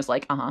face, and he was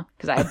like,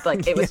 because I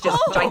had it was just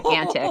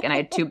gigantic, and I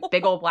had 2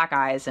 big old black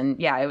eyes, and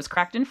yeah, it was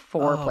cracked in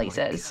 4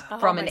 places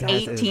from an God. That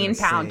is 18-pound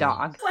insane.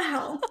 dog.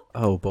 Wow.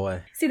 Oh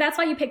boy. See, that's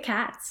why you pick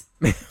cats.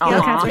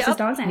 Aw. Cats versus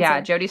dogs answer.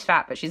 Yeah, Jody's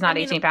fat, but she's not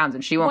 18 pounds,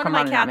 and she won't One of come my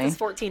running at cats me. is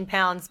 14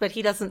 pounds, but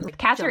he doesn't.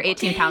 Cats are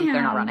 18 pounds,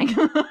 they're not running.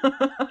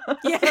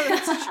 Yeah,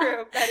 that's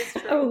true. That is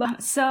true. Oh,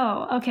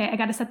 so, okay, I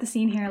got to set the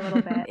scene here a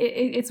little bit.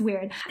 It's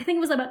weird. I think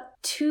it was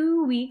about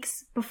 2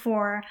 weeks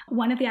before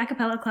one of the a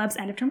cappella club's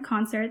end-of-term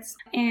concerts,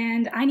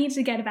 and I needed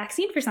to get a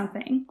vaccine for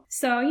something.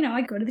 So,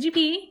 I go to the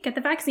GP, get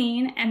the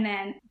vaccine, and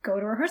then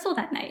go to rehearsal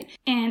that night.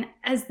 And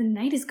as the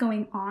night is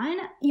going on,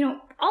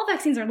 all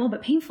vaccines are a little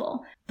bit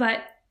painful,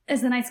 but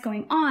as the night's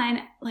going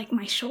on,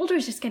 my shoulder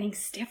is just getting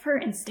stiffer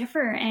and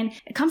stiffer. And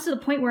it comes to the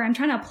point where I'm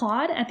trying to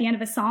applaud at the end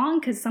of a song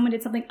because someone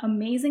did something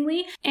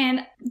amazingly.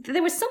 And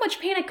there was so much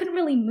pain, I couldn't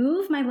really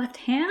move my left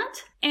hand.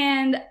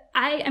 And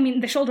I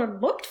mean, the shoulder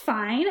looked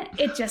fine.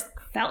 It just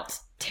felt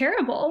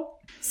terrible.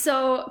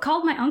 So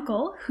called my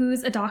uncle,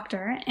 who's a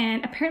doctor,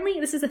 and apparently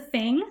this is a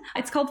thing.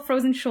 It's called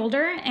frozen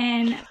shoulder,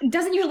 and it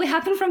doesn't usually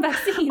happen from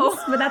vaccines,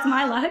 but that's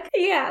my luck.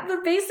 Yeah,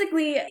 but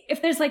basically,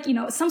 if there's like,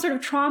 some sort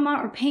of trauma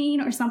or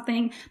pain or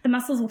something, the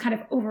muscles will kind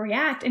of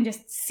overreact and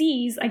just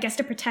seize, I guess,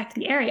 to protect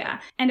the area.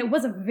 And it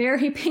was a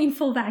very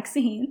painful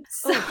vaccine.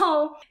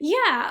 So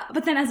yeah,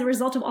 but then as a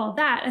result of all of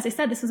that, as I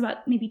said, this was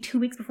about maybe 2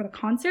 weeks before the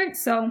concert.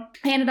 So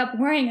I ended up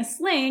wearing a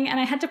sling, and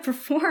I had to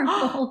perform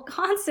the whole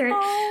concert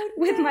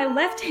with my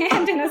left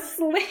hand in a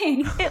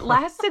sling. It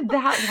lasted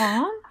that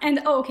long? And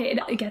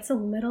it gets a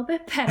little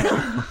bit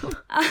better.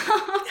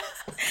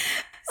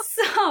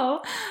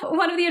 So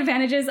one of the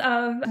advantages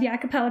of the a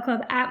cappella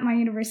club at my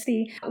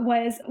university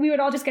was we would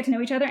all just get to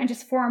know each other and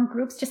just form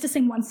groups just to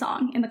sing one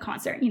song in the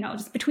concert,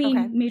 just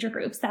between major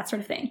groups, that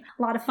sort of thing.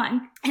 A lot of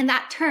fun. And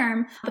that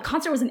term, the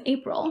concert was in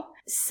April.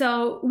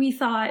 So we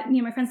thought, me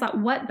and my friends thought,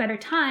 what better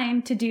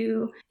time to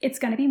do It's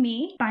Gonna Be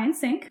Me by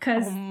NSYNC,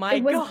 because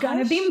it was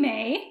gonna be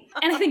May.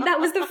 And I think that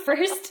was the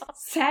first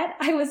set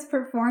I was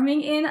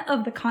performing in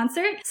of the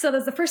concert. So that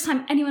was the first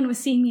time anyone was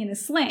seeing me in a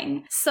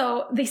sling.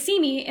 So they see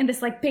me in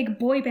this like big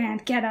boy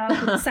band get up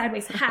with a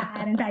sideways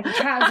hat and baggy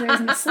trousers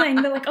and a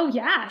sling. They're like, oh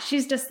yeah,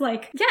 she's just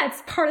like, yeah,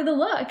 it's part of the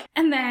look.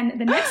 And then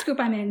the next group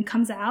I'm in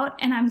comes out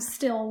and I'm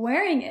still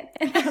wearing it.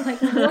 And they're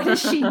like, what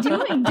is she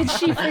doing? Did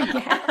she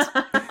forget?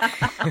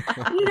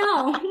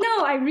 No,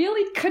 I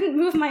really couldn't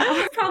move my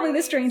arm. Probably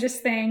the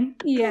strangest thing.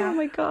 Yeah. Oh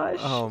my gosh.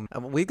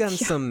 We've gotten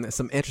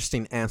some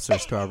interesting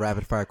answers to our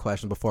rapid fire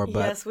question before,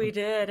 but yes, we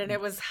did, and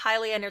it was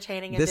highly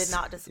entertaining and did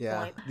not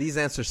disappoint. Yeah, these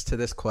answers to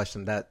this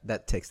question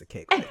that takes the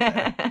cake. Right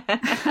there.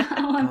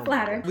 I'm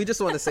flattered. We just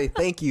want to say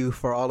thank you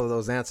for all of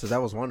those answers.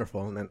 That was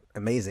wonderful and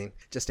amazing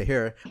just to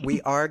hear.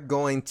 We are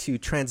going to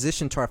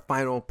transition to our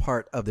final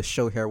part of the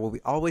show here, where we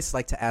always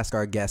like to ask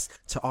our guests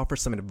to offer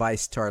some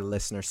advice to our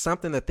listeners,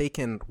 something that they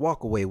can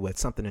walk away with,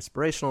 something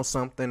inspirational,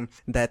 something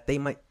that they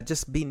might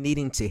just be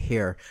needing to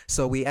hear.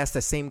 So we asked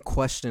the same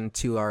question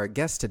to our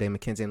guests today,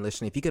 Mackenzie and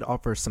Lishan. If you could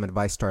offer some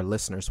advice to our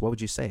listeners, what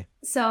would you say?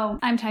 So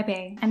I'm type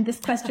A, and this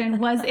question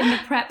was in the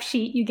prep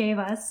sheet you gave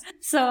us.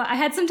 So I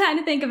had some time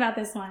to think about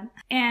this one.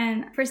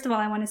 And first of all,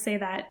 I want to say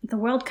that the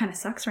world kind of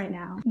sucks right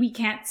now. We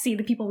can't see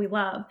the people we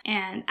love,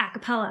 and a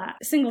cappella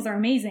singles are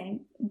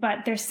amazing, but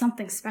there's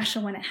something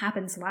special when it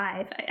happens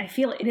live. I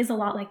feel it is a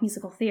lot like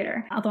musical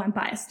theater, although I'm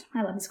biased.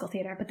 I love musical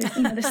theater, but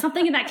there's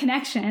something in that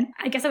connection.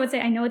 I guess I would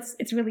say I know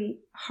it's really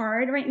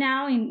hard right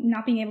now in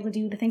not being able to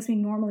do the things we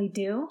normally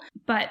do,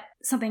 but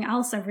something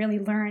else I've really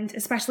learned,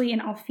 especially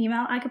in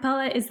all-female a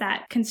cappella, is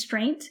that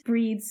constraint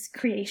breeds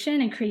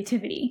creation and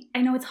creativity.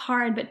 I know it's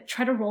hard, but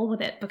try to roll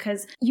with it,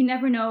 because you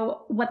never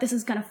know what this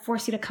is going to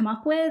force you to come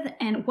up with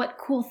and what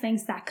cool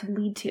things that could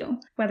lead to.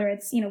 Whether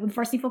it's, with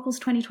Varsity Vocals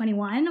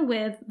 2021,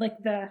 with like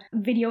the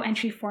video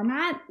entry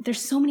format,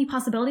 there's so many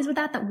possibilities with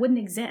that wouldn't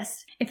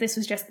exist if this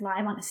was just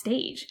live on a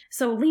stage.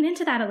 So lean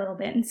into that a little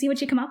bit and see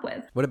what you come up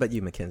with. What about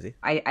you, Mackenzie?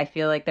 I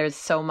feel like there's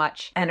so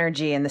much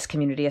energy in this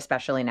community,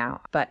 especially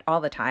now, but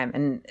all the time.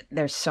 And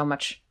there's so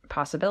much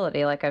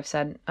possibility, like I've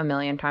said a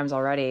million times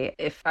already.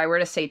 If I were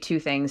to say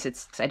two things,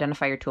 it's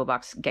identify your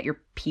toolbox, get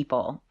your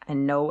people,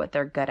 and know what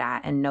they're good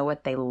at and know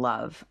what they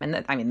love.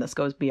 And this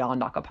goes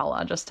beyond a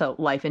cappella, just to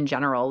life in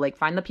general. Like,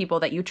 find the people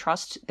that you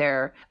trust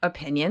their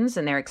opinions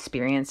and their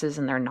experiences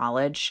and their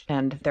knowledge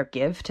and their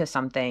give to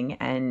something,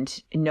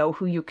 and know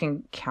who you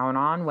can count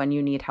on when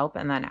you need help,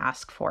 and then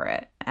ask for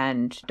it.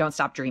 And don't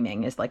stop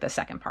dreaming is like the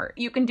second part.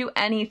 You can do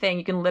anything.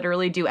 You can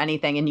literally do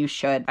anything, and you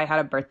should. I had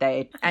a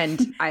birthday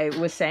and I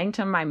was saying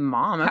to my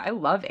mom, I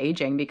love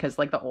aging, because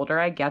like the older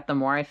I get, the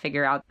more I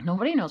figure out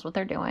nobody knows what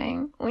they're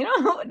doing. We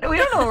don't know what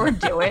we're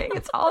doing.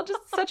 It's all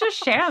just such a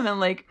sham. And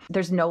like,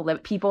 there's no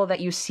limit. People that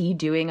you see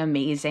doing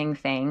amazing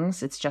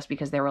things, it's just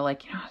because they were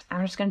like,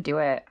 I'm just going to do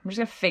it. I'm just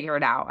going to figure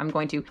it out. I'm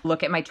going to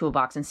look at my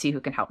toolbox and see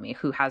who can help me,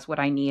 who has what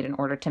I need in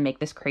order to make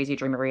this crazy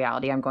dream a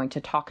reality. I'm going to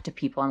talk to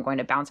people. I'm going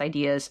to bounce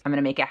ideas. I'm going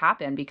to make it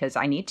happen because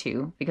I need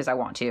to, because I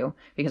want to,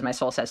 because my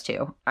soul says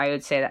to. I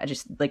would say that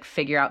just like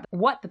figure out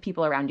what the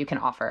people around you can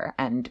offer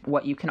and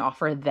what you can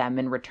offer them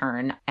in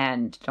return,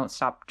 and don't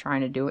stop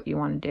trying to do what you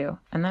want to do.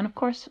 And then of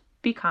course,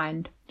 be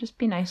kind. Just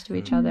be nice to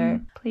each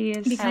other,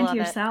 please. Be kind to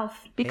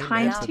yourself. Be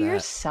kind to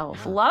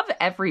yourself. Love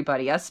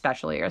everybody,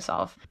 especially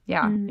yourself.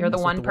 Yeah, you're the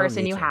one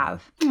person you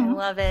have. I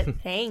love it.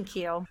 Thank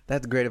you.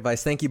 That's great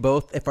advice. Thank you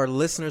both. If our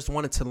listeners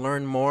wanted to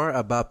learn more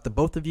about the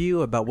both of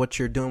you, about what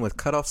you're doing with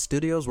Cutoff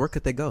Studios, where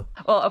could they go?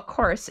 Well, of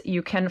course,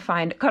 you can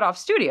find Cutoff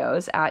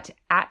Studios at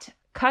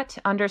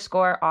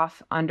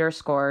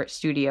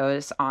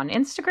cut_off_studios on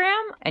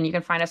Instagram, and you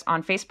can find us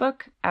on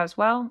Facebook as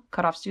well,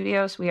 Cutoff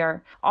Studios. We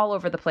are all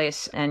over the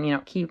place,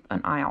 and keep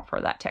an eye out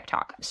for that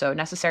TikTok. So,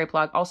 necessary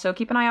plug. Also,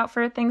 keep an eye out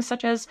for things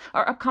such as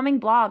our upcoming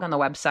blog on the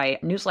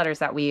website, newsletters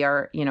that we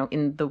are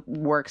in the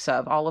works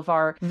of, all of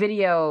our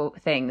video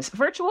things,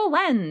 Virtual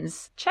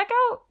Lens. Check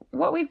out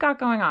what we've got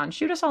going on.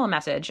 Shoot us all a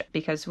message,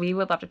 because we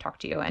would love to talk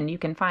to you. And you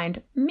can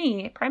find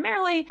me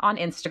primarily on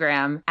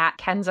Instagram at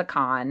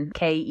KenzaKhan,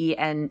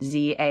 KenzaKhan.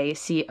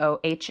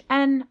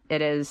 DACOHN.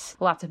 It is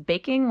lots of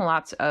baking,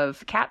 lots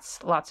of cats,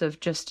 lots of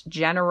just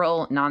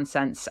general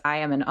nonsense. I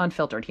am an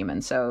unfiltered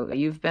human, so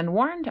you've been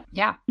warned.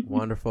 Yeah.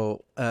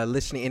 Wonderful.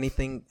 Lishni,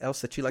 anything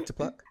else that you like to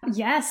plug?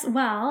 Yes.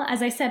 Well,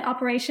 as I said,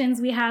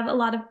 operations, we have a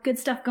lot of good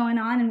stuff going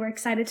on, and we're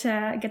excited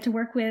to get to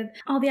work with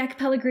all the a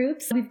cappella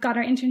groups. We've got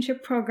our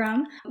internship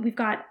program. We've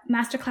got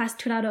Masterclass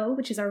 2.0,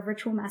 which is our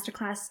virtual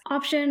masterclass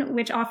option,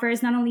 which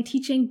offers not only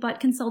teaching, but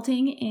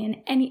consulting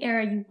in any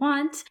area you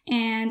want.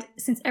 And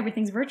since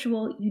everything's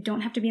virtual, you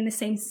don't have to be in the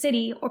same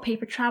city or pay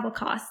for travel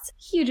costs.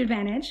 Huge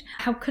advantage.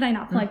 How could I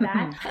not plug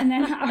that? And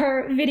then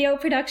our video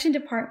production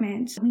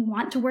department. We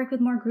want to work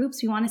with more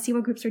groups. We want to see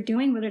what groups are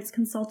doing, whether it's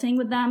consulting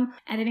with them,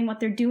 editing what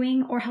they're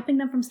doing, or helping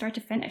them from start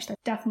to finish.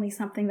 That's definitely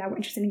something that we're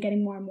interested in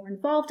getting more and more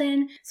involved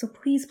in. So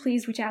please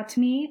reach out to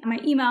me. My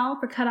email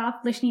for Cutoff,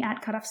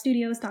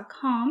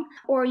 lishni@cutoffstudios.com,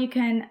 or you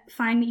can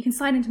find me, you can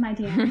slide into my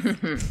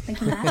DMs.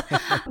 Thank you,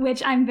 Matt.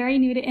 Which I'm very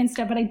new to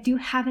Insta, but I do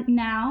have it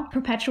now,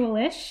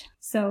 Perpetualish.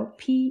 So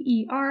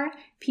PERPETUALISH.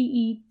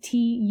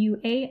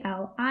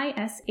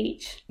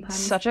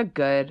 Such a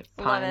good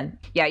pun.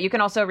 Yeah, you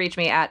can also reach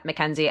me at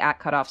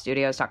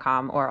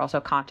Mackenzie@cutoffstudios.com, or also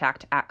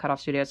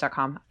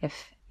contact@cutoffstudios.com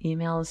if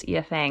email is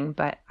a thing,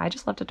 but I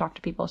just love to talk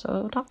to people,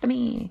 so talk to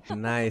me.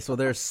 Nice. Well,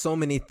 there's so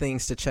many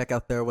things to check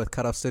out there with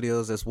Cutoff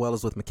Studios as well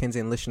as with Mackenzie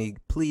and Lishni.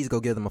 Please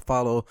go give them a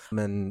follow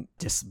and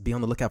just be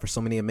on the lookout for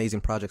so many amazing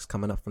projects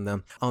coming up from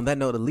them. On that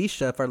note,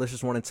 Alicia, if our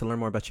listeners wanted to learn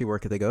more about you, where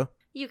could they go?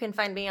 You can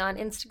find me on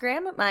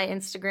Instagram. My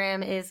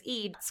Instagram is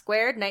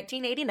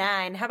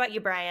e_1989. How about you,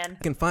 Brian? You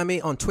can find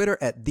me on Twitter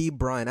at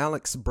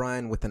 @TheBrianAlex,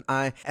 Brian with an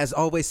I. As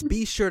always,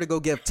 be sure to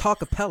go give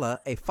Talkapella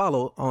a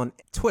follow on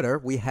Twitter.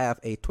 We have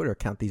a Twitter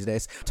account these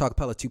days,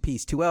 Talkapella, 2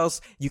 P's, 2 L's.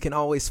 You can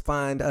always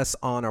find us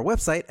on our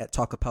website at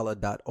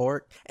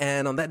talkapella.org.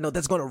 And on that note,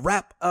 that's going to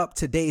wrap up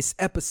today's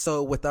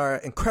episode with our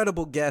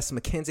incredible guests,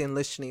 Mackenzie and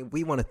Lishni.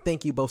 We want to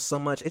thank you both so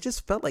much. It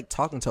just felt like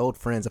talking to old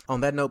friends.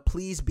 On that note,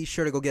 please be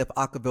sure to go give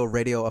Acaville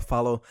Radio a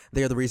follow.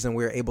 They're the reason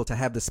we're able to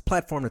have this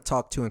platform to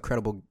talk to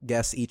incredible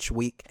guests each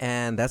week.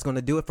 And that's going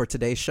to do it for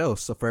today's show.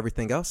 So for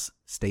everything else,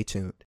 stay tuned.